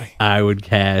 Boy. I would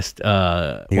cast.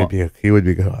 He would be a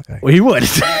good Hawkeye. Well, he would.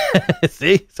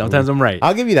 See, sometimes I'm right.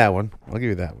 I'll give you that one.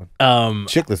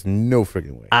 Chickless, no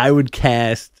friggin' way. I would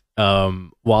cast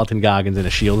Walton Goggins in a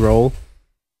Shield role.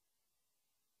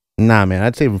 Nah, man,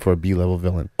 I'd save him for a B-level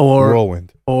villain. Or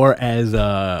as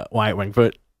Wyatt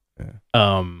Wingfoot.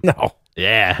 Yeah. No.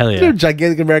 Yeah, hell yeah. Dude,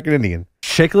 gigantic American Indian.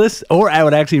 Chickless, or I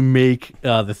would actually make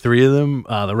the three of them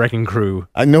the Wrecking Crew.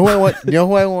 I know who I want. You know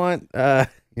who I want?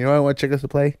 You know who I want Chickless to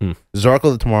play?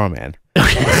 Zorko the Tomorrow Man.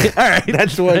 Okay. All right.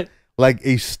 That's what, like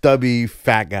a stubby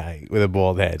fat guy with a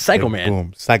bald head. Psycho Man.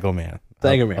 Boom. Psycho Man.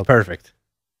 Perfect.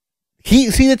 The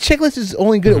Chickless is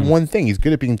only good at one thing. He's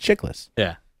good at being Chickless.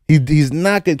 Yeah. He's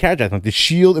not good at character acting. Like the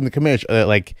Shield and the Commander are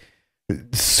like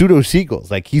pseudo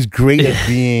sequels. Like he's great at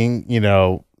being,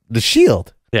 the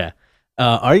Shield. Yeah.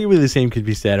 Arguably the same could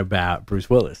be said about Bruce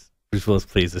Willis. Bruce Willis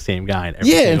plays the same guy in every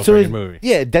single movie.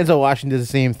 Yeah, Denzel Washington does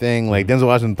the same thing. Like Denzel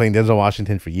Washington playing Denzel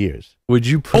Washington for years. Would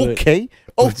you put Okay.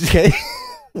 Would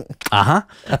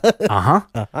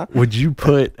you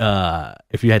put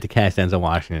if you had to cast Denzel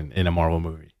Washington in a Marvel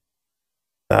movie?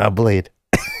 Blade.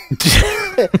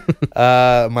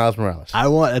 Miles Morales.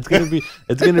 It's gonna be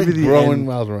the growing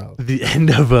Miles Morales. The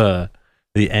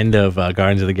end of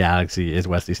Guardians of the Galaxy is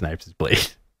Wesley Snipes'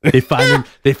 Blade. They find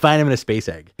him in a space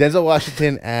egg. Denzel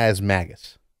Washington as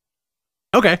Magus.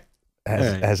 Okay.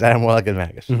 As Adam Warlock and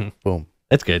Magus. Boom.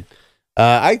 That's good.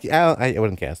 I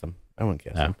wouldn't cast him.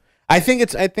 Him. I think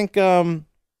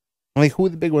who are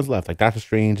the big ones left? Like Doctor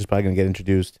Strange is probably gonna get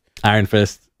introduced. Iron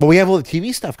Fist. But we have all the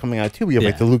TV stuff coming out too. We have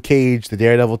like the Luke Cage, the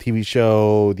Daredevil TV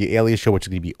show, the Alias show, which is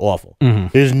gonna be awful.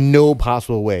 There's no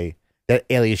possible way that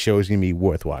Alias show is gonna be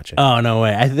worth watching. Oh no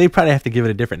way! They probably have to give it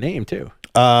a different name too.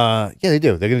 Yeah, they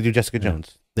do. They're gonna do Jessica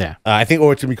Jones. Yeah, I think,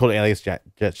 or it's gonna be called Alias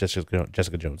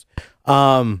Jessica Jones.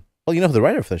 Well, you know who the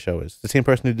writer for the show is? The same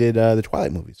person who did the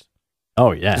Twilight movies.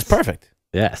 Oh yes, it's perfect.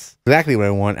 Yes, exactly what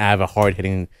I want. I have a hard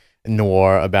hitting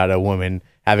noir about a woman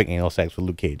having anal sex with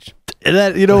Luke Cage.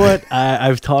 That, you know what?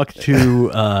 I've talked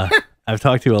to a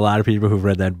lot of people who've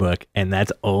read that book, and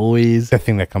that's always the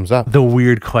thing that comes up. The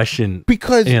weird question,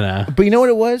 because but you know what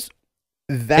it was?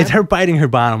 It's her biting her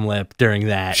bottom lip during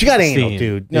that. She got scene. anal,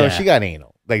 dude. No, she got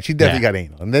anal. Like she definitely got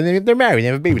anal, and then they're married. They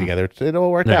have a baby together. It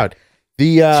all worked out.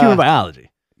 It's human biology.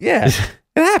 Yeah,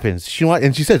 it happens.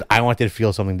 And she says, "I wanted to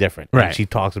feel something different." Right. And she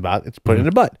talks about it's put in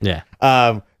her butt. Yeah.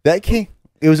 That came.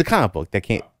 It was a comic book that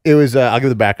came. It was. I'll give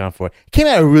the background for it. It came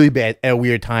out at a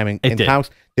weird time in comics.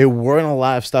 There weren't a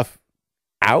lot of stuff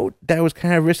out that was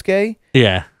kind of risque.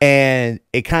 Yeah. And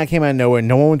it kind of came out of nowhere.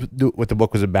 No one knew what the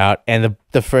book was about. And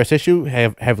the first issue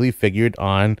heavily figured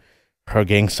on her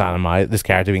getting sodomized. This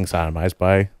character being sodomized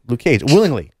by Luke Cage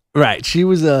willingly. Right. She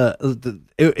was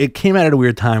it came out at a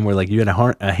weird time where like you had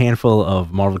a handful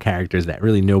of Marvel characters that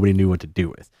really nobody knew what to do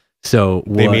with. So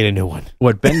they made a new one.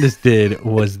 What Bendis did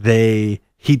was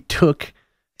he took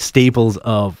staples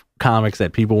of comics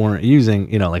that people weren't using,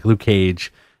 like Luke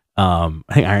Cage. I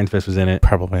think Iron Fist was in it.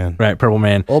 Purple Man. Right, Purple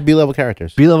Man. All B-level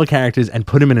characters. And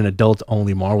put him in an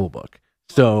adults-only Marvel book.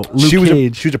 So Luke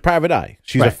Cage... She was a private eye.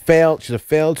 She's a failed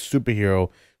superhero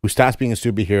who stops being a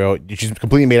superhero. She's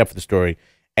completely made up for the story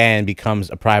and becomes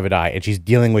a private eye. And she's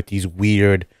dealing with these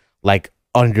weird, like,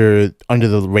 under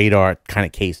the radar kind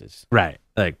of cases. Right.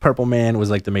 like Purple Man was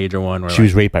like the major one. Where, She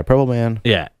was raped by Purple Man.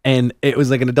 Yeah, and it was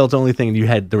like an adults only thing. You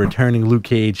had the returning Luke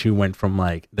Cage, who went from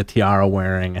like the tiara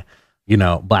wearing,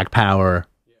 Black Power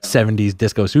 70s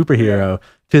disco superhero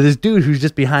to this dude who's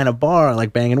just behind a bar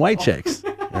like banging white chicks.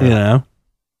 Am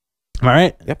I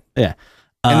right? Yep. Yeah.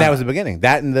 And that was the beginning.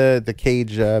 That and the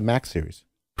Cage Max series.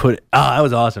 That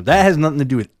was awesome. That has nothing to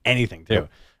do with anything too.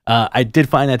 I did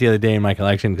find that the other day in my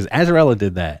collection because Azarella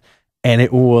did that, and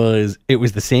it was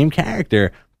the same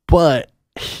character, but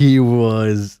he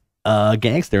was a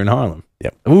gangster in Harlem.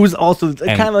 Yep. It was also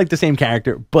kind of like the same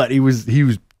character, but he was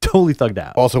totally thugged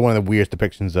out. Also, one of the weirdest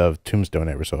depictions of Tombstone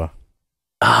I ever saw.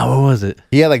 What was it?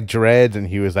 He had like dreads, and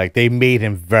he was like, they made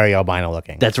him very albino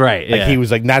looking. That's right. Like he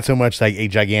was like not so much like a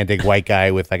gigantic white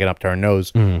guy with like an upturned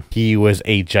nose. He was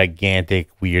a gigantic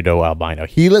weirdo albino.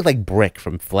 He looked like Brick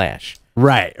from Flash.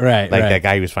 Right. Like that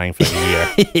guy he was fighting for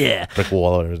the year. Yeah. Brick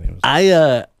Waller, his name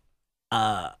was.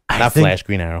 Not Flash,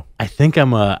 Green Arrow. I think I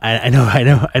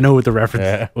know what the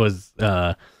reference was.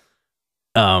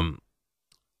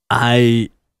 I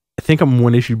think I'm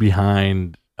one issue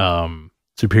behind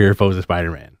Superior Foes of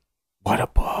Spider-Man. What a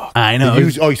book. I know.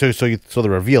 So you saw the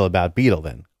reveal about Beetle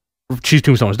then. She's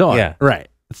Tombstone's daughter. Yeah. Right.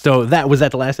 So was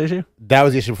that the last issue? That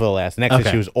was the issue for the last. The next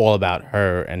issue was all about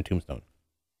her and Tombstone.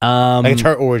 Like it's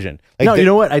her origin. Like no, you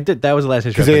know what? I did. That was the last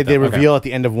issue. Because they reveal at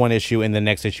the end of one issue, and the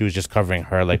next issue is just covering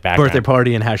her like background. Birthday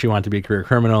party and how she wanted to be a career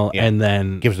criminal, and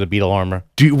then gives her the Beetle armor.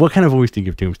 What kind of voice do you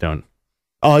give Tombstone?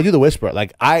 Oh, I do the Whisperer.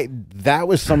 Like that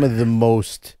was some of the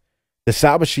most. The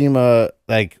Sal Buscema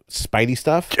like Spidey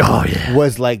stuff. Oh yeah,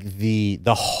 was like the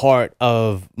heart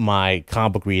of my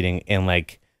comic book reading and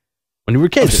like. When we were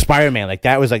kids, Spider-Man, like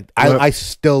that was like I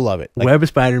still love it. Like, Web of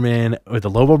Spider-Man with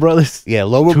the Lobo Brothers. Yeah,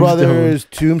 Lobo Brothers,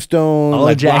 Tombstone, all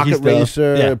like Rocket stuff.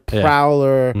 Racer,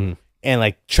 Prowler, and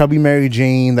like Chubby Mary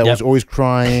Jane that was always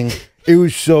crying. It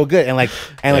was so good, and like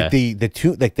the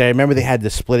two like I remember they had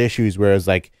the split issues where it was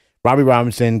like Robbie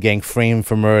Robinson getting framed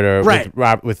for murder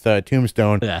with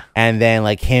Tombstone, and then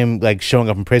like him like showing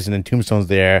up in prison and Tombstone's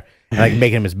there and like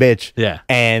making him his bitch. Yeah,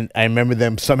 and I remember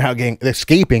them somehow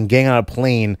escaping, getting on a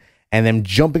plane. And them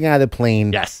jumping out of the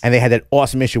plane. Yes. And they had that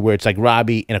awesome issue where it's like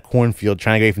Robbie in a cornfield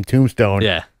trying to get away from Tombstone.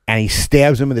 Yeah. And he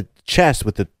stabs him in the chest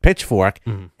with the pitchfork.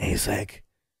 And he's like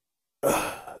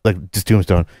just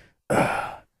Tombstone.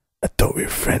 I thought we were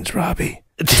friends, Robbie.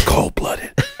 It's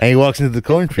cold-blooded. And he walks into the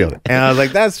cornfield. And I was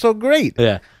like, that's so great.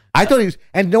 Yeah. I thought he was,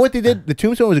 and you know what they did? The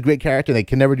Tombstone was a great character. They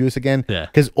can never do this again. Yeah.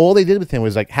 Because all they did with him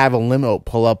was like have a limo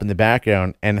pull up in the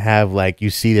background and have like you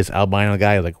see this albino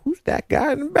guy like who's that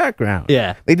guy in the background?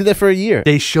 Yeah. They did that for a year.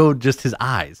 They showed just his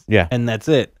eyes. Yeah. And that's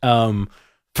it.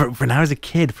 For when I was a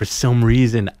kid, for some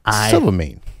reason, I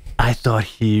thought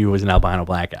he was an albino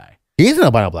black guy. He is an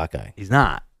albino black guy. He's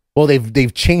not. Well,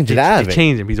 they've changed it out of it. They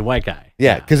changed him. He's a white guy.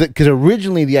 Yeah, because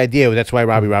originally the idea was that's why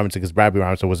Robbie Robinson, because Robbie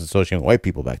Robinson was associating with white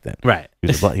people back then. Right. He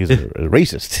was a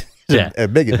racist. He was a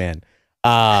bigot man.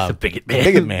 A bigot man.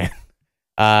 Bigot man.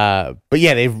 But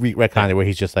yeah, they've retconned it where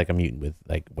he's just like a mutant with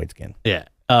like white skin. Yeah.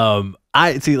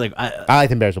 I see. Like I like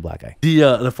him better as a black guy.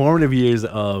 The formative years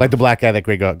of like the black guy that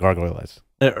Grey Gargoyle is.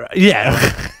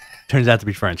 Yeah. Turns out to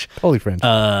be French. Totally French.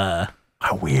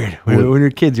 Weird. When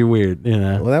you're kids, you're weird. You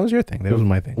know. Well, that was your thing. That was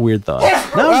my thing. Weird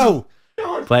thoughts. No.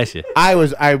 Bless you. I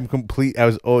was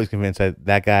always convinced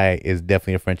that guy is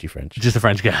definitely a Frenchy French. Just a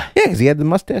French guy. Yeah, because he had the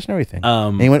mustache and everything.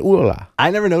 And he went ooh la.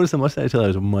 I never noticed the mustache until I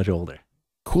was much older.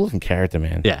 Cool looking character,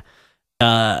 man. Yeah.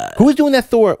 Who was doing that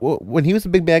Thor when he was the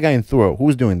big bad guy in Thor? Who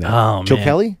was doing that? Oh, Joe man.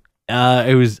 Kelly.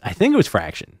 I think it was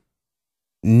Fraction.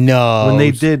 No. When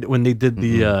they did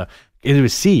the it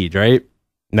was Siege, right?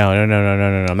 No. I'm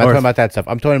not talking about that stuff.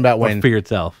 I'm talking about when Figure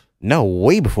Itself. No,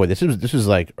 way before this. This was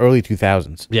like early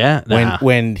 2000s. Yeah.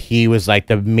 When he was like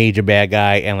the major bad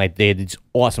guy, and like they had these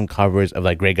awesome covers of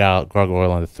like Grey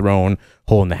Gargoyle on the throne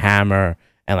holding the hammer,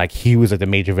 and like he was like the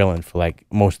major villain for like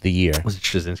most of the year. Was it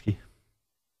Straczynski?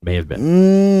 May have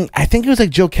been. I think it was like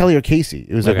Joe Kelly or Casey.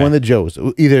 It was like one of the Joes,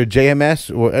 either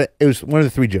JMS or it was one of the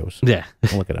three Joes. Yeah,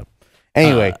 I'll look it up.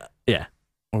 Anyway, yeah.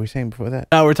 What were we saying before that?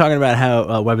 We're talking about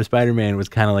how Web of Spider-Man was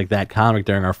kind of like that comic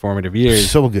during our formative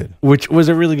years. So good. Which was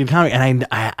a really good comic. And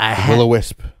I had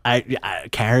Will-O-Wisp.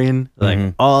 Carrion,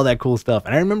 like all that cool stuff.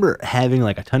 And I remember having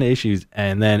like a ton of issues.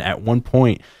 And then at one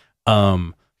point,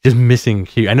 just missing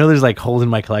here. I know there's like holes in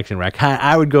my collection where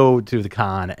I would go to the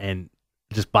con and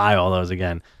just buy all those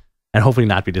again. And hopefully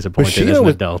not be disappointed as an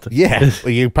adult. Yeah.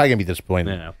 Well, you're probably going to be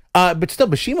disappointed. No. But still,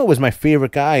 Buscema was my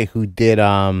favorite guy who did...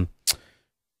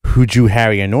 who drew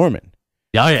Harry and Norman.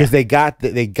 Oh, yeah. Because they got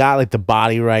like the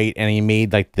body right, and he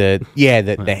made like the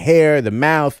hair, the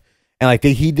mouth, And like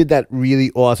he did that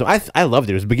really awesome. I loved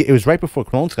it. It was right before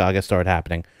Clone Saga started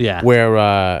happening. Yeah.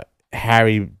 Where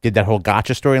Harry did that whole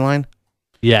gotcha storyline.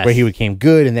 Yes. Where he became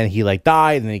good and then he like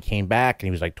died and then he came back and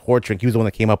he was like torturing. He was the one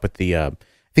that came up with the I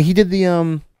think he did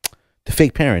the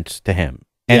fake parents to him.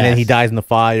 And then he dies in the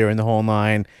fire and the whole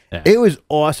nine. Yeah. It was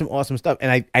awesome stuff.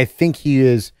 And I think he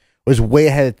was way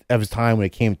ahead of his time when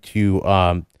it came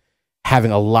to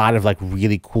having a lot of like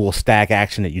really cool stack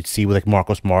action that you'd see with like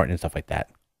Marcos Martin and stuff like that.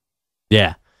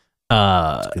 Yeah.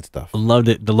 Good stuff. Loved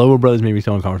it. The Lobo Brothers made me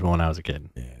so uncomfortable when I was a kid.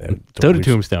 Yeah, so did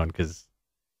Tombstone, because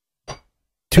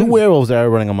two werewolves that are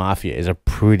running a mafia is a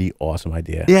pretty awesome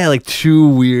idea. Yeah, like two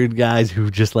weird guys who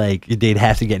just like they'd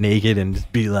have to get naked and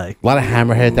just be like a lot of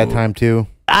Hammerhead at that time too.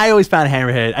 I always found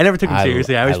Hammerhead. I never took him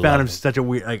seriously. I always found him such a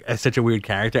weird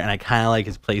character, and I kind of like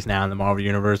his place now in the Marvel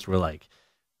universe. Where like,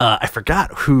 I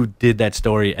forgot who did that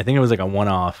story. I think it was like a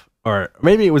one-off, or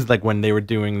maybe it was like when they were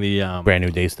doing the Brand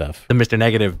New Day stuff, the Mr.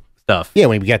 Negative stuff. Yeah,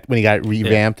 when he got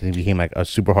revamped and he became like a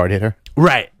super hard hitter.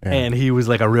 Right, and he was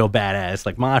like a real badass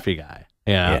like mafia guy.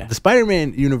 Yeah. The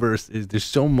Spider-Man universe there's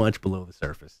so much below the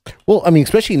surface. Well, I mean,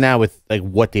 especially now with like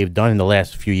what they've done in the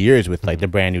last few years with like the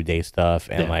Brand New Day stuff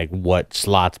and like what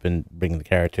Slot's been bringing the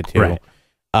character to. Right.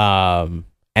 And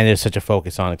there's such a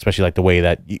focus on, especially like the way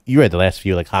that you read the last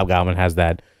few, like Hobgoblin has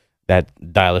that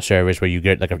dialer service where you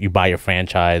get like you buy your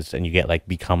franchise and you get like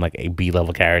become like a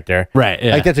B-level character. Right.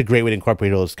 Yeah. Like that's a great way to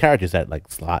incorporate all those characters that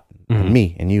like Slot and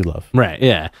me and you love. Right.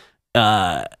 Yeah.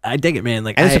 I dig it, man.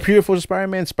 Like, and Superior Force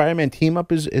of Spider-Man Team Up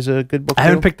is a good book. I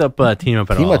haven't picked up Team Up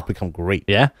at all. Team Up's become great.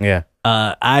 Yeah, yeah.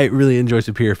 I really enjoy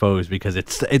Superior Foes because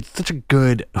it's such a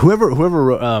good whoever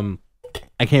wrote,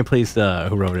 I can't place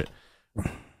who wrote it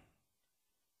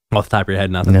off the top of your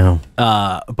head. Nothing. No.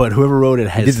 But whoever wrote it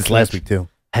has did this last week too.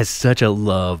 Has such a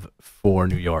love for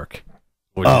New York,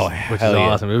 which is yeah.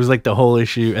 awesome. It was like the whole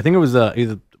issue. I think it was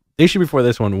either the issue before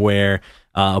this one where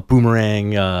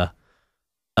Boomerang.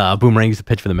 Boomerang used to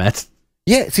pitch for the Mets.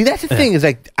 Yeah, see, that's the thing is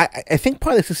like I think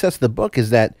part of the success of the book is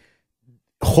that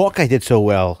Hawkeye did so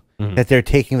well that they're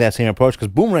taking that same approach because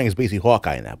Boomerang is basically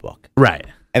Hawkeye in that book, right?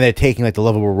 And they're taking like the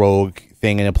lovable rogue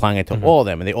thing and applying it to all of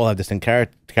them, and they all have distinct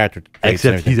character traits.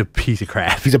 Except he's a piece of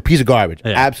crap. He's a piece of garbage,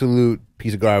 absolute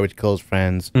piece of garbage. Kills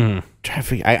friends. Trying to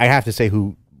figure, I have to say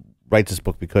who writes this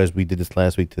book because we did this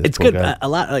last week. To this it's good. A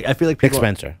lot. Like I feel like Nick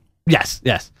Spencer. Yes.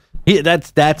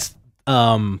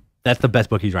 That's the best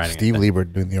book he's writing. Steve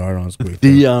Liebert doing the art on screen.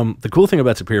 The cool thing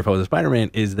about Superior Foes of Spider-Man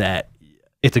is that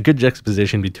it's a good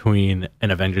juxtaposition between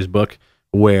an Avengers book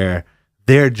where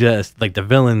they're just like the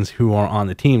villains who are on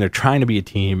the team. They're trying to be a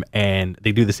team, and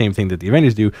they do the same thing that the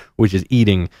Avengers do, which is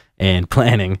eating and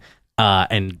planning.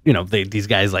 And you know, these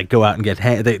guys like go out and get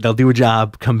they'll do a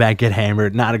job, come back, get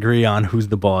hammered, not agree on who's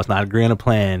the boss, not agree on a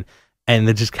plan. And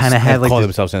they just kind of have like call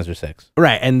themselves Sensor 6.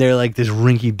 Right. And they're like this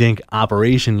rinky-dink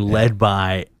operation led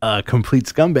by a complete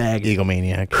scumbag.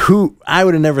 Egomaniac. Who I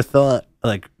would have never thought,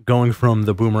 like, going from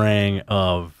the Boomerang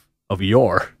of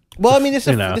yore. Well, I mean, this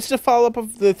is a follow-up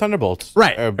of the Thunderbolts.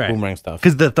 Right. Boomerang stuff.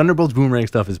 Because the Thunderbolts Boomerang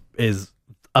stuff is,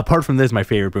 apart from this, my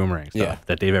favorite Boomerang stuff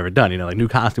that they've ever done. You know, like, new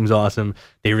costume's awesome.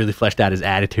 They really fleshed out his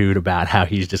attitude about how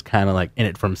he's just kind of, like, in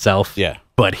it for himself. Yeah.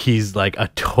 But he's, like, a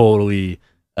totally...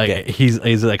 Like he's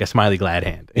like a smiley glad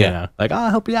hand, you know? Like,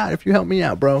 I'll help you out if you help me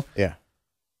out, bro. Yeah.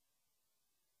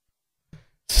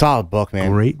 Solid book, man.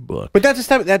 Great book. But that's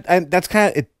that's kind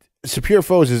of it. Superior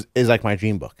Foes is like my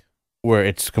dream book, where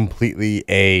it's completely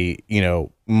a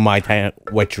my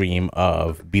wet dream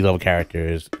of B-level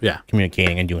characters,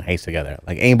 communicating and doing heists together.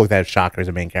 Like any book that has Shocker as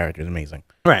a main character is amazing.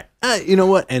 Right. You know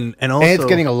what? And also, and it's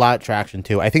getting a lot of traction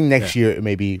too. I think next year it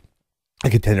may be a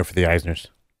contender for the Eisners.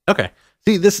 Okay.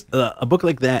 See, this a book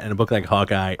like that and a book like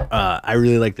Hawkeye, I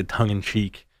really like the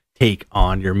tongue-in-cheek take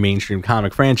on your mainstream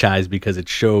comic franchise because it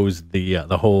shows the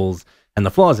holes and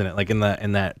the flaws in it. Like in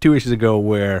that 2 issues ago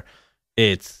where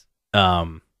it's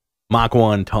Mach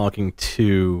 1 talking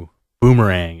to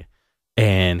Boomerang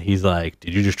and he's like,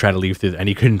 "Did you just try to leave through?" And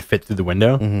he couldn't fit through the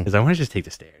window. He's like, "Why don't you just take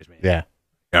the stairs, man?" Yeah.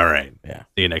 All right. Yeah.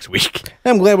 See you next week.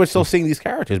 I'm glad we're still seeing these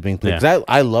characters being played. Because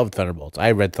I love Thunderbolts.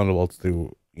 I read Thunderbolts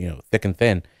through thick and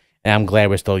thin. And I'm glad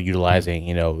we're still utilizing,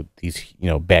 these,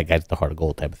 bad guys at the heart of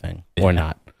gold type of thing. Or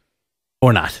not.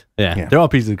 Or not. Yeah. They're all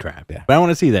pieces of crap. Yeah. But I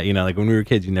want to see that, like when we were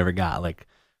kids, you never got like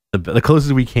the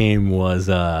closest we came was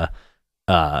a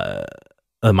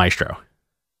Maestro.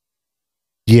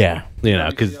 Yeah.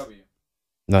 Because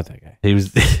not that guy. He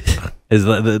was is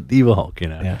the evil Hulk,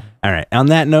 Yeah. All right. On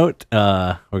that note,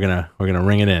 we're gonna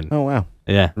ring it in. Oh wow.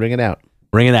 Yeah. Ring it out.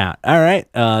 Ring it out. All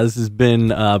right. This has been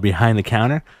Behind the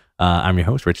Counter. I'm your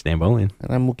host, Rich Stambolian.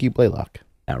 And I'm Wookie Blaylock.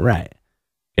 All right.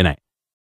 Good night.